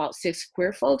talking about cis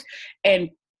queer folks and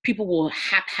people will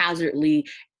haphazardly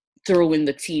throw in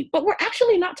the T, but we're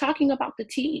actually not talking about the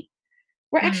T.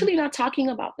 We're actually not talking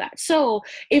about that. So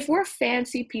if we're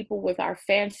fancy people with our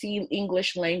fancy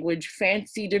English language,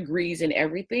 fancy degrees and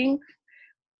everything,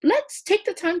 let's take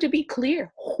the time to be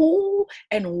clear. Who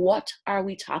and what are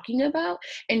we talking about?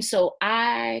 And so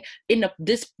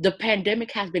the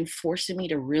pandemic has been forcing me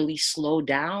to really slow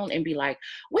down and be like,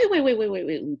 wait,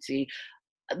 Lutze.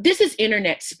 This is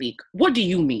internet speak. What do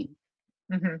you mean?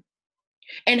 Mm-hmm.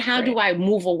 And how do I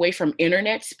move away from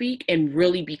internet speak and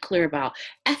really be clear about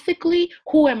ethically,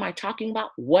 who am I talking about?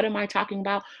 What am I talking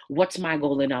about? What's my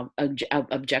goal and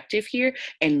objective here?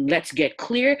 And let's get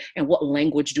clear. And what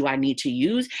language do I need to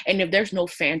use? And if there's no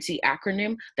fancy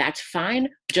acronym, that's fine.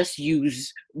 Just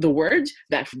use the words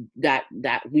that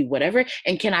we whatever.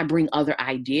 And can I bring other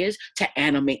ideas to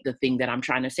animate the thing that I'm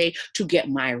trying to say, to get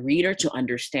my reader to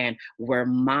understand where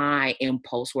my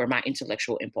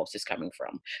intellectual impulse is coming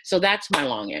from? So that's my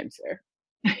long answer.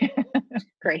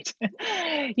 Great.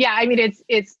 Yeah, I mean,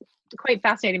 it's quite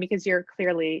fascinating because you're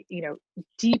clearly,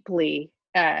 deeply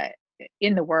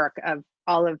in the work of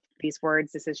all of these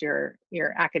words. This is your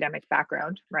academic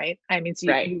background, right? I mean,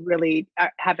 so you really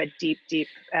have a deep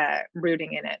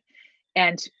rooting in it.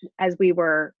 And as we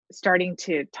were starting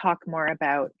to talk more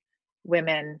about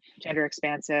women, gender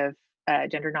expansive,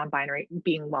 gender non-binary,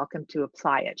 being welcome to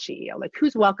apply at SheEO, like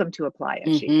who's welcome to apply at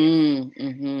SheEO?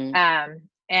 Mm-hmm.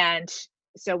 And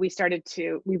so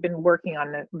we've been working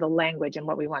on the language and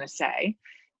what we want to say.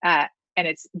 and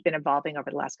it's been evolving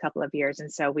over the last couple of years.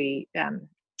 And so we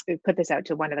put this out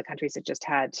to one of the countries that just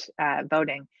had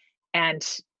voting, and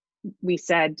we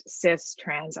said cis,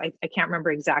 trans. I can't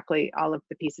remember exactly all of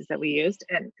the pieces that we used,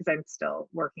 and because I'm still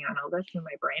working on all this in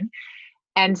my brain.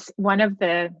 And one of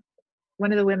the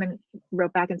women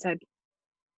wrote back and said,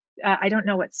 I don't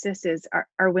know what cis is.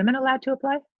 Are women allowed to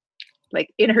apply? Like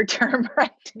in her term,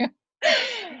 right?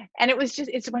 And it was just,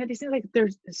 it's one of these things, like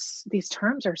these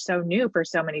terms are so new for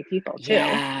so many people too.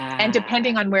 Yeah. And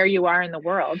depending on where you are in the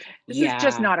world, this is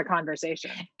just not a conversation.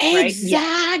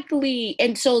 Exactly. Right?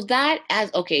 And so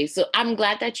so I'm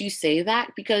glad that you say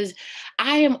that, because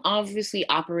I am obviously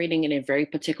operating in a very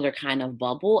particular kind of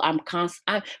bubble.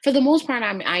 For the most part,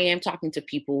 I am talking to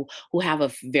people who have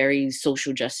a very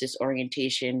social justice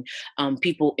orientation,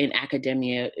 people in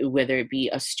academia, whether it be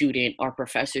a student or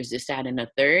professors, this, that, and a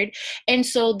third. And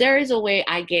so there is a way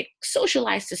I get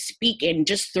socialized to speak and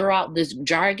just throw out this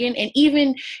jargon. And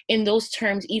even in those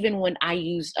terms, even when I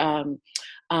use the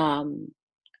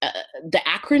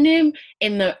acronym,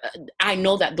 I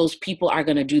know that those people are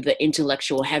going to do the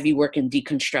intellectual heavy work and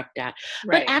deconstruct that.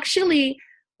 Right. But actually,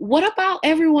 what about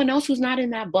everyone else who's not in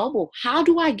that bubble? How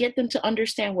do I get them to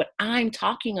understand what I'm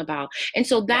talking about? And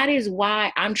so that is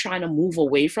why I'm trying to move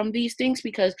away from these things,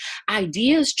 because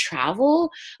ideas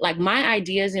travel. Like my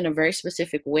ideas in a very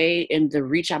specific way, and the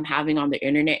reach I'm having on the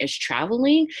internet is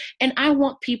traveling. And I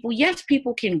want people, yes,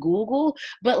 people can Google,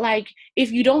 but like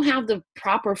if you don't have the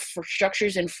proper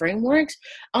structures and frameworks,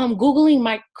 Googling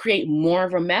might create more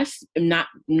of a mess, not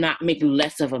make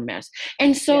less of a mess.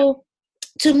 And so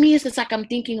to me, it's just like I'm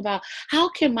thinking about how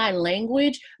can my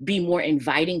language be more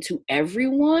inviting to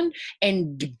everyone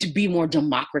and to be more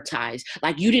democratized.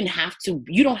 Like you don't have to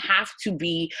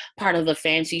be part of the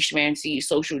fancy schmancy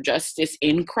social justice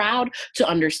in crowd to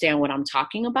understand what I'm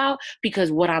talking about,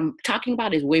 because what I'm talking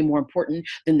about is way more important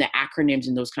than the acronyms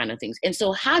and those kind of things. And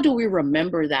so how do we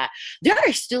remember that there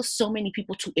are still so many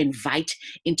people to invite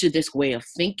into this way of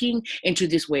thinking, into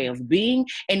this way of being?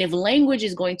 And if language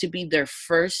is going to be their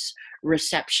first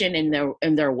reception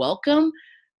and their welcome,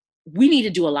 we need to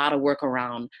do a lot of work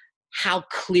around how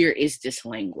clear is this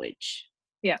language.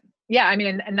 Yeah, I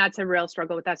mean, and that's a real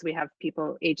struggle with us. We have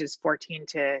people ages 14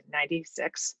 to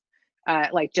 96,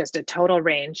 like just a total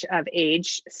range of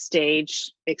age,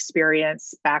 stage,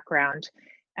 experience, background,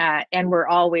 and we're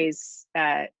always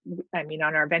I mean,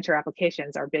 on our venture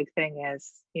applications, our big thing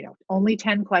is, only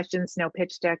 10 questions, no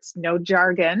pitch decks, no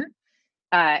jargon,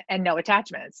 and no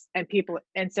attachments, and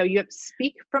so you have to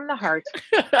speak from the heart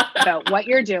about what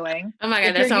you're doing. Oh my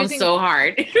God, that sounds so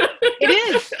hard. It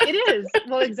is.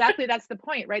 Well, exactly. That's the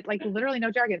point, right? Like literally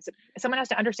no jargon. Someone has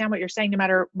to understand what you're saying, no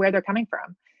matter where they're coming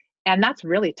from. And that's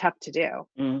really tough to do.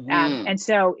 Mm-hmm. And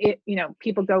so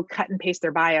people go cut and paste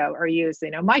their bio or use,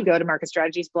 my go-to-market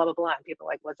strategies, blah, blah, blah. And people are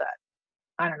like, what's that?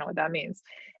 I don't know what that means.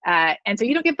 And so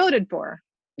you don't get voted for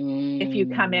if you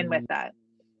come in with that.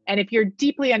 And if you're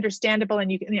deeply understandable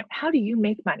and how do you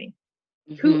make money?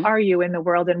 Mm-hmm. Who are you in the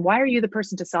world? And why are you the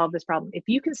person to solve this problem? If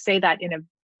you can say that in a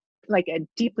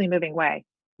deeply moving way,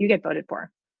 you get voted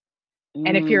for.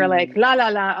 And if you're like, la, la,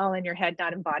 la, all in your head,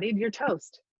 not embodied, you're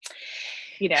toast.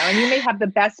 And you may have the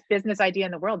best business idea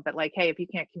in the world, but like, hey, if you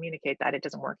can't communicate that, it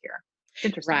doesn't work here. It's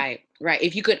interesting. Right.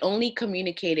 If you could only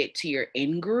communicate it to your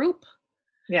in-group,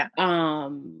 how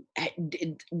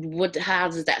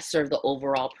does that serve the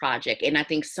overall project? And I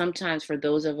think sometimes for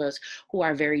those of us who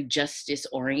are very justice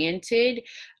oriented,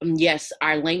 yes,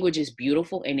 our language is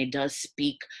beautiful and it does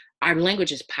speak. Our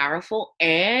language is powerful,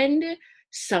 and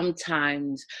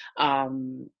sometimes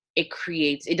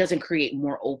it doesn't create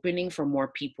more opening for more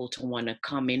people to want to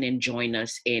come in and join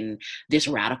us in this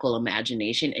radical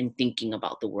imagination and thinking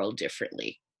about the world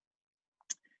differently.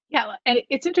 Yeah, and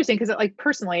it's interesting because like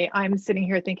personally, I'm sitting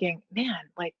here thinking, man,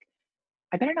 like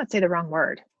I better not say the wrong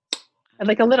word.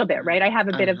 Like a little bit, right? I have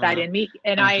a bit of that in me,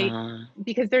 and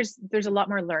because there's a lot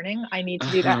more learning I need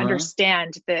to do to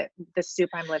understand the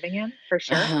soup I'm living in, for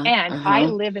sure. And I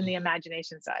live in the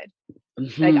imagination side.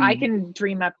 Like I can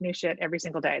dream up new shit every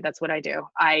single day. That's what I do.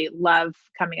 I love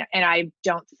coming up, and I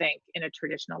don't think in a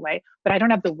traditional way, but I don't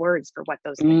have the words for what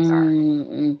those things are.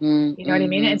 You know what I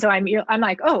mean? And so I'm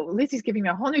like, oh, Lucy's giving me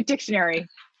a whole new dictionary.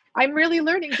 I'm really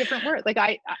learning different words. Like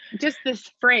I just this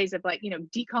phrase of like,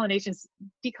 decolonization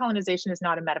is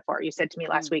not a metaphor, you said to me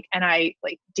last week. And I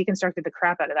like deconstructed the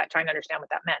crap out of that, trying to understand what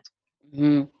that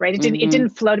meant. Right. It didn't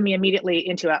flow to me immediately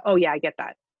into oh yeah, I get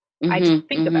that. I had to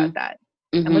think about that.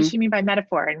 And what does she mean by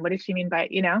metaphor? And what does she mean by,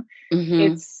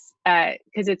 it's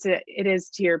because it is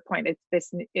to your point.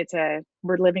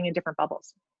 We're living in different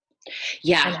bubbles.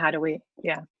 Yeah. And how do we,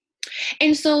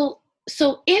 And so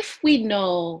if we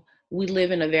know we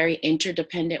live in a very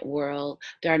interdependent world.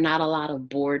 There are not a lot of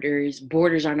borders.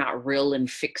 Borders are not real and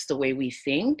fixed the way we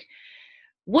think.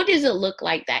 What does it look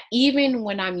like that even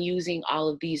when I'm using all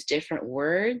of these different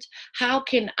words, how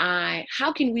can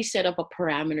we set up a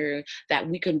parameter that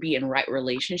we can be in right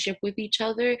relationship with each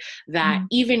other, that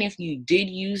even if you did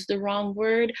use the wrong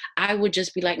word, I would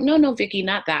just be like, no, Vicki,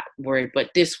 not that word,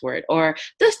 but this word, or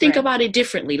let's think about it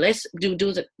differently. Let's do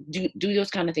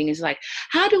those kind of things. It's like,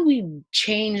 how do we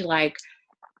change, like,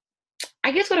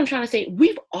 I guess what I'm trying to say,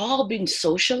 we've all been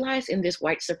socialized in this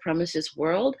white supremacist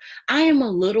world. I am a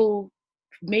little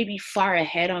maybe far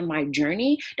ahead on my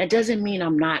journey. That doesn't mean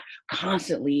I'm not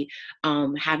constantly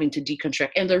having to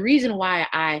deconstruct. And the reason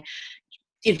why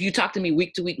if you talk to me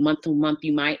week to week, month to month,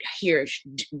 you might hear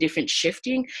different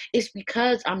shifting, is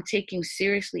because I'm taking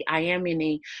seriously, I am in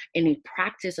a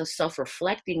practice of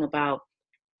self-reflecting about,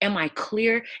 am I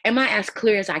clear? Am I as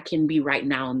clear as I can be right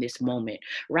now in this moment,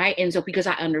 right? And so because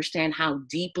I understand how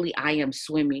deeply I am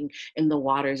swimming in the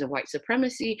waters of white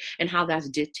supremacy and how that's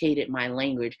dictated my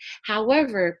language.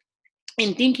 However,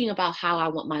 in thinking about how I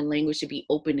want my language to be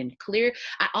open and clear,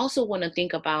 I also want to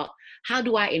think about, how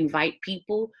do I invite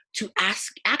people to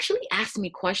actually ask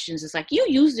me questions? It's like, you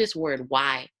use this word,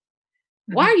 why?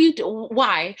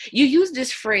 Why you use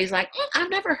this phrase, like, I've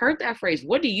never heard that phrase.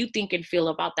 What do you think and feel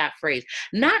about that phrase?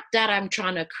 Not that I'm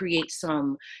trying to create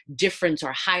some difference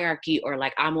or hierarchy, or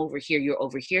like I'm over here, you're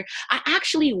over here. I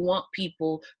actually want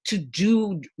people to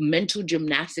do mental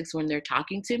gymnastics when they're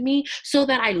talking to me, so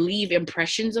that I leave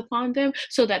impressions upon them,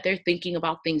 so that they're thinking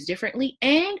about things differently.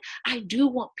 And I do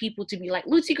want people to be like,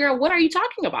 Lutze girl, what are you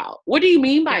talking about? What do you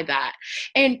mean by that?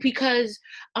 And because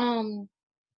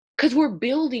we're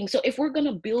building. So if we're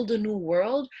gonna build a new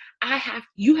world,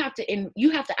 you have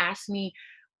to ask me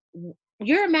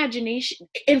your imagination.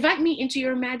 Invite me into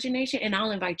your imagination, and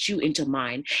I'll invite you into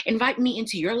mine. Invite me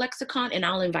into your lexicon, and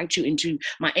I'll invite you into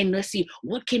my. And let's see,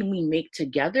 what can we make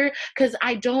together? Because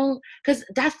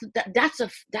that's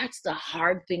the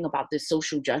hard thing about this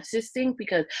social justice thing.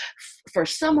 Because for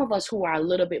some of us who are a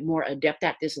little bit more adept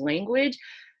at this language,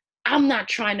 I'm not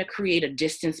trying to create a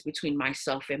distance between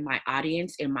myself and my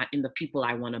audience and the people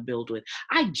I want to build with.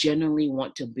 I genuinely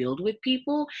want to build with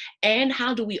people. And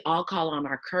how do we all call on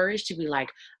our courage to be like,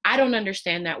 I don't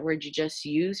understand that word you just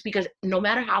used, because no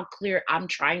matter how clear I'm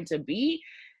trying to be,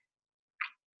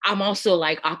 I'm also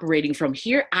like operating from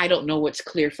here. I don't know what's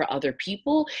clear for other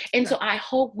people. And so I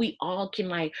hope we all can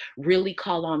like really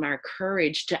call on our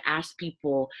courage to ask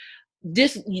people,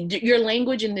 your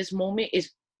language in this moment is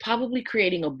probably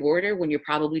creating a border when you're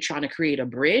probably trying to create a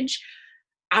bridge.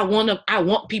 I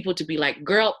want people to be like,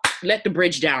 girl, let the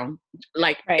bridge down.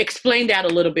 Like, explain that a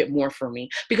little bit more for me,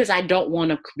 because I don't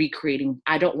want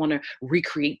to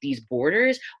recreate these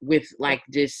borders with like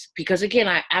this, because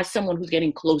again, as someone who's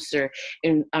getting closer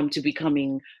to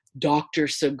becoming Dr.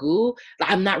 Segu,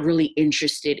 I'm not really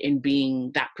interested in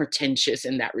being that pretentious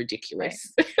and that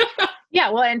ridiculous. Right. Yeah,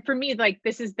 well, and for me, like,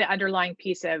 this is the underlying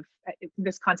piece of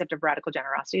this concept of radical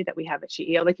generosity that we have at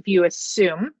CEO. Like, if you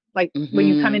assume, like, when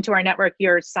you come into our network,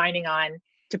 you're signing on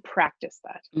to practice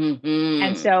that.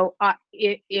 And so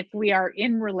if we are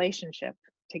in relationship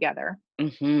together,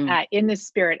 in the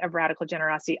spirit of radical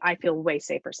generosity, I feel way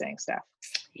safer saying stuff.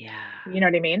 Yeah. You know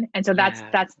what I mean? And so that's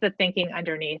the thinking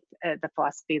underneath the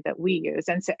philosophy that we use.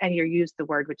 And so, and you used the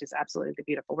word, which is absolutely the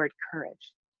beautiful word,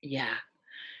 courage. Yeah.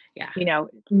 Yeah. You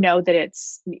know that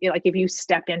it's like, if you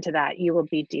step into that, you will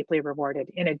be deeply rewarded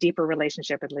in a deeper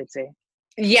relationship with Lutze.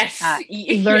 Yes.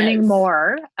 Learning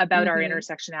more about our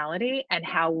intersectionality and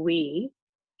how we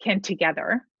can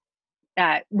together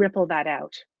ripple that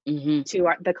out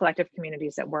to the collective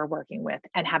communities that we're working with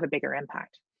and have a bigger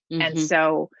impact. And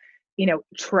so,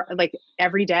 like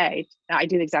every day I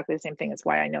do exactly the same thing. It's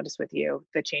why I noticed with you,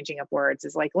 the changing of words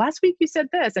is like, last week you said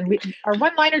this and our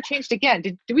one-liner changed again.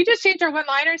 Did we just change our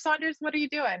one-liner, Saunders? What are you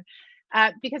doing?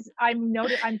 Because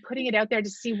I'm putting it out there to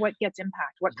see what gets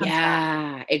impact, what comes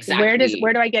back. Exactly.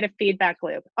 Where do I get a feedback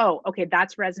loop? Oh, okay,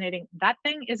 that's resonating. That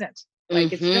thing isn't.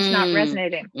 Like, it's just not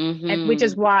resonating. And which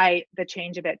is why the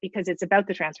change of it, because it's about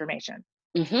the transformation.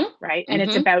 Right. And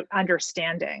it's about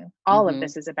understanding. All of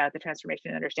this is about the transformation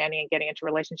and understanding and getting into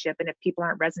relationship. And if people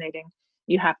aren't resonating,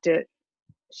 you have to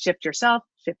shift yourself,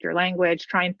 shift your language,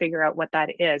 try and figure out what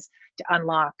that is to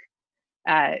unlock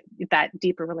that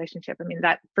deeper relationship. I mean,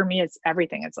 that for me is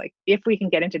everything. It's like, if we can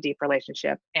get into deep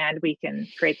relationship and we can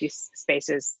create these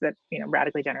spaces that,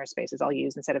 radically generous spaces, I'll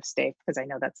use instead of safe, because I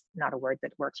know that's not a word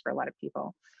that works for a lot of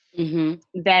people,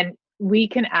 then we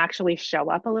can actually show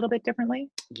up a little bit differently.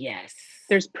 Yes.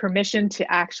 There's permission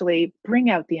to actually bring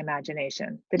out the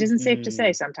imagination that isn't safe to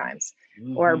say sometimes,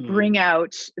 or bring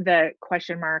out the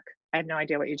question mark I have no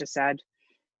idea what you just said.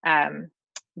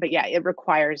 But yeah, it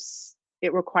requires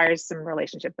some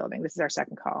relationship building. This is our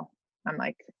second call. I'm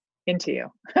like into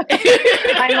you.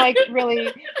 I'm like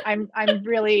really,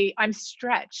 I'm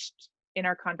stretched in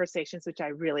our conversations, which I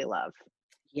really love.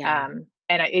 Yeah.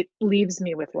 And it leaves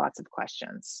me with lots of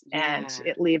questions, and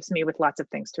it leaves me with lots of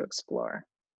things to explore.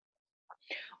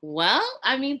 Well,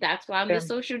 I mean, that's why I'm the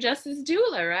social justice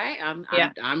doula, right?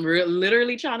 I'm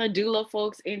literally trying to doula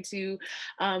folks into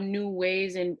new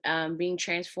ways and being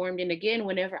transformed. And again,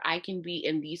 whenever I can be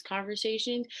in these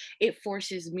conversations, it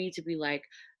forces me to be like,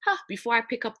 before I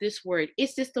pick up this word,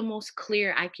 is this the most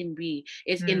clear I can be?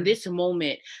 It's in this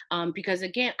moment. Because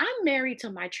again, I'm married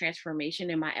to my transformation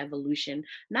and my evolution,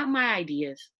 not my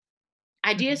ideas.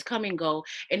 Ideas come and go.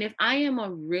 And if I am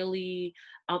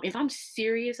if I'm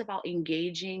serious about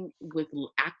engaging with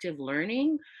active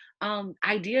learning,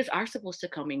 ideas are supposed to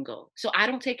come and go. So I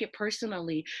don't take it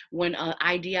personally when an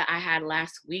idea I had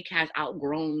last week has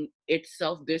outgrown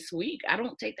itself this week. I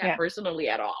don't take that personally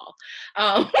at all.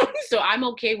 So I'm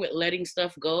okay with letting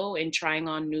stuff go and trying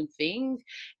on new things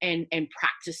and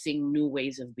practicing new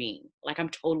ways of being. Like, I'm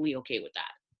totally okay with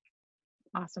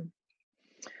that. Awesome.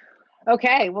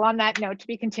 Okay, well, on that note, to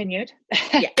be continued.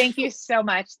 Yes. Thank you so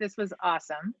much. This was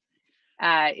awesome.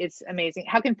 It's amazing.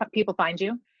 How can people find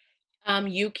you?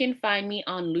 You can find me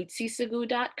on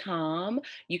lutzesegu.com.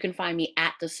 You can find me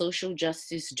at the Social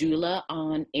Justice Doula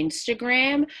on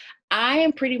Instagram. I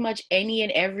am pretty much any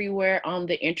and everywhere on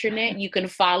the internet. You can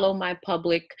follow my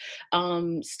public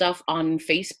stuff on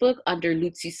Facebook under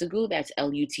Lutze Segu. That's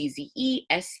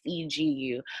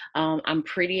LUTZESEGU. I'm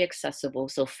pretty accessible.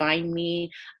 So find me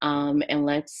and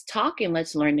let's talk and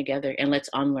let's learn together and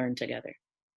let's unlearn together.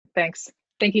 Thanks.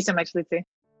 Thank you so much, Lutze.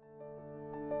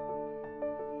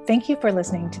 Thank you for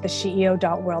listening to the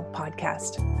SheEO.world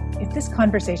podcast. If this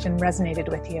conversation resonated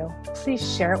with you, please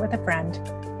share it with a friend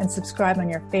and subscribe on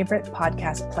your favorite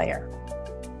podcast player.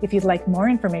 If you'd like more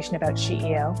information about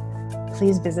SheEO,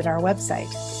 please visit our website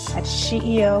at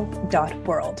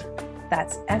SheEO.world.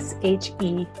 That's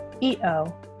SheEO.world.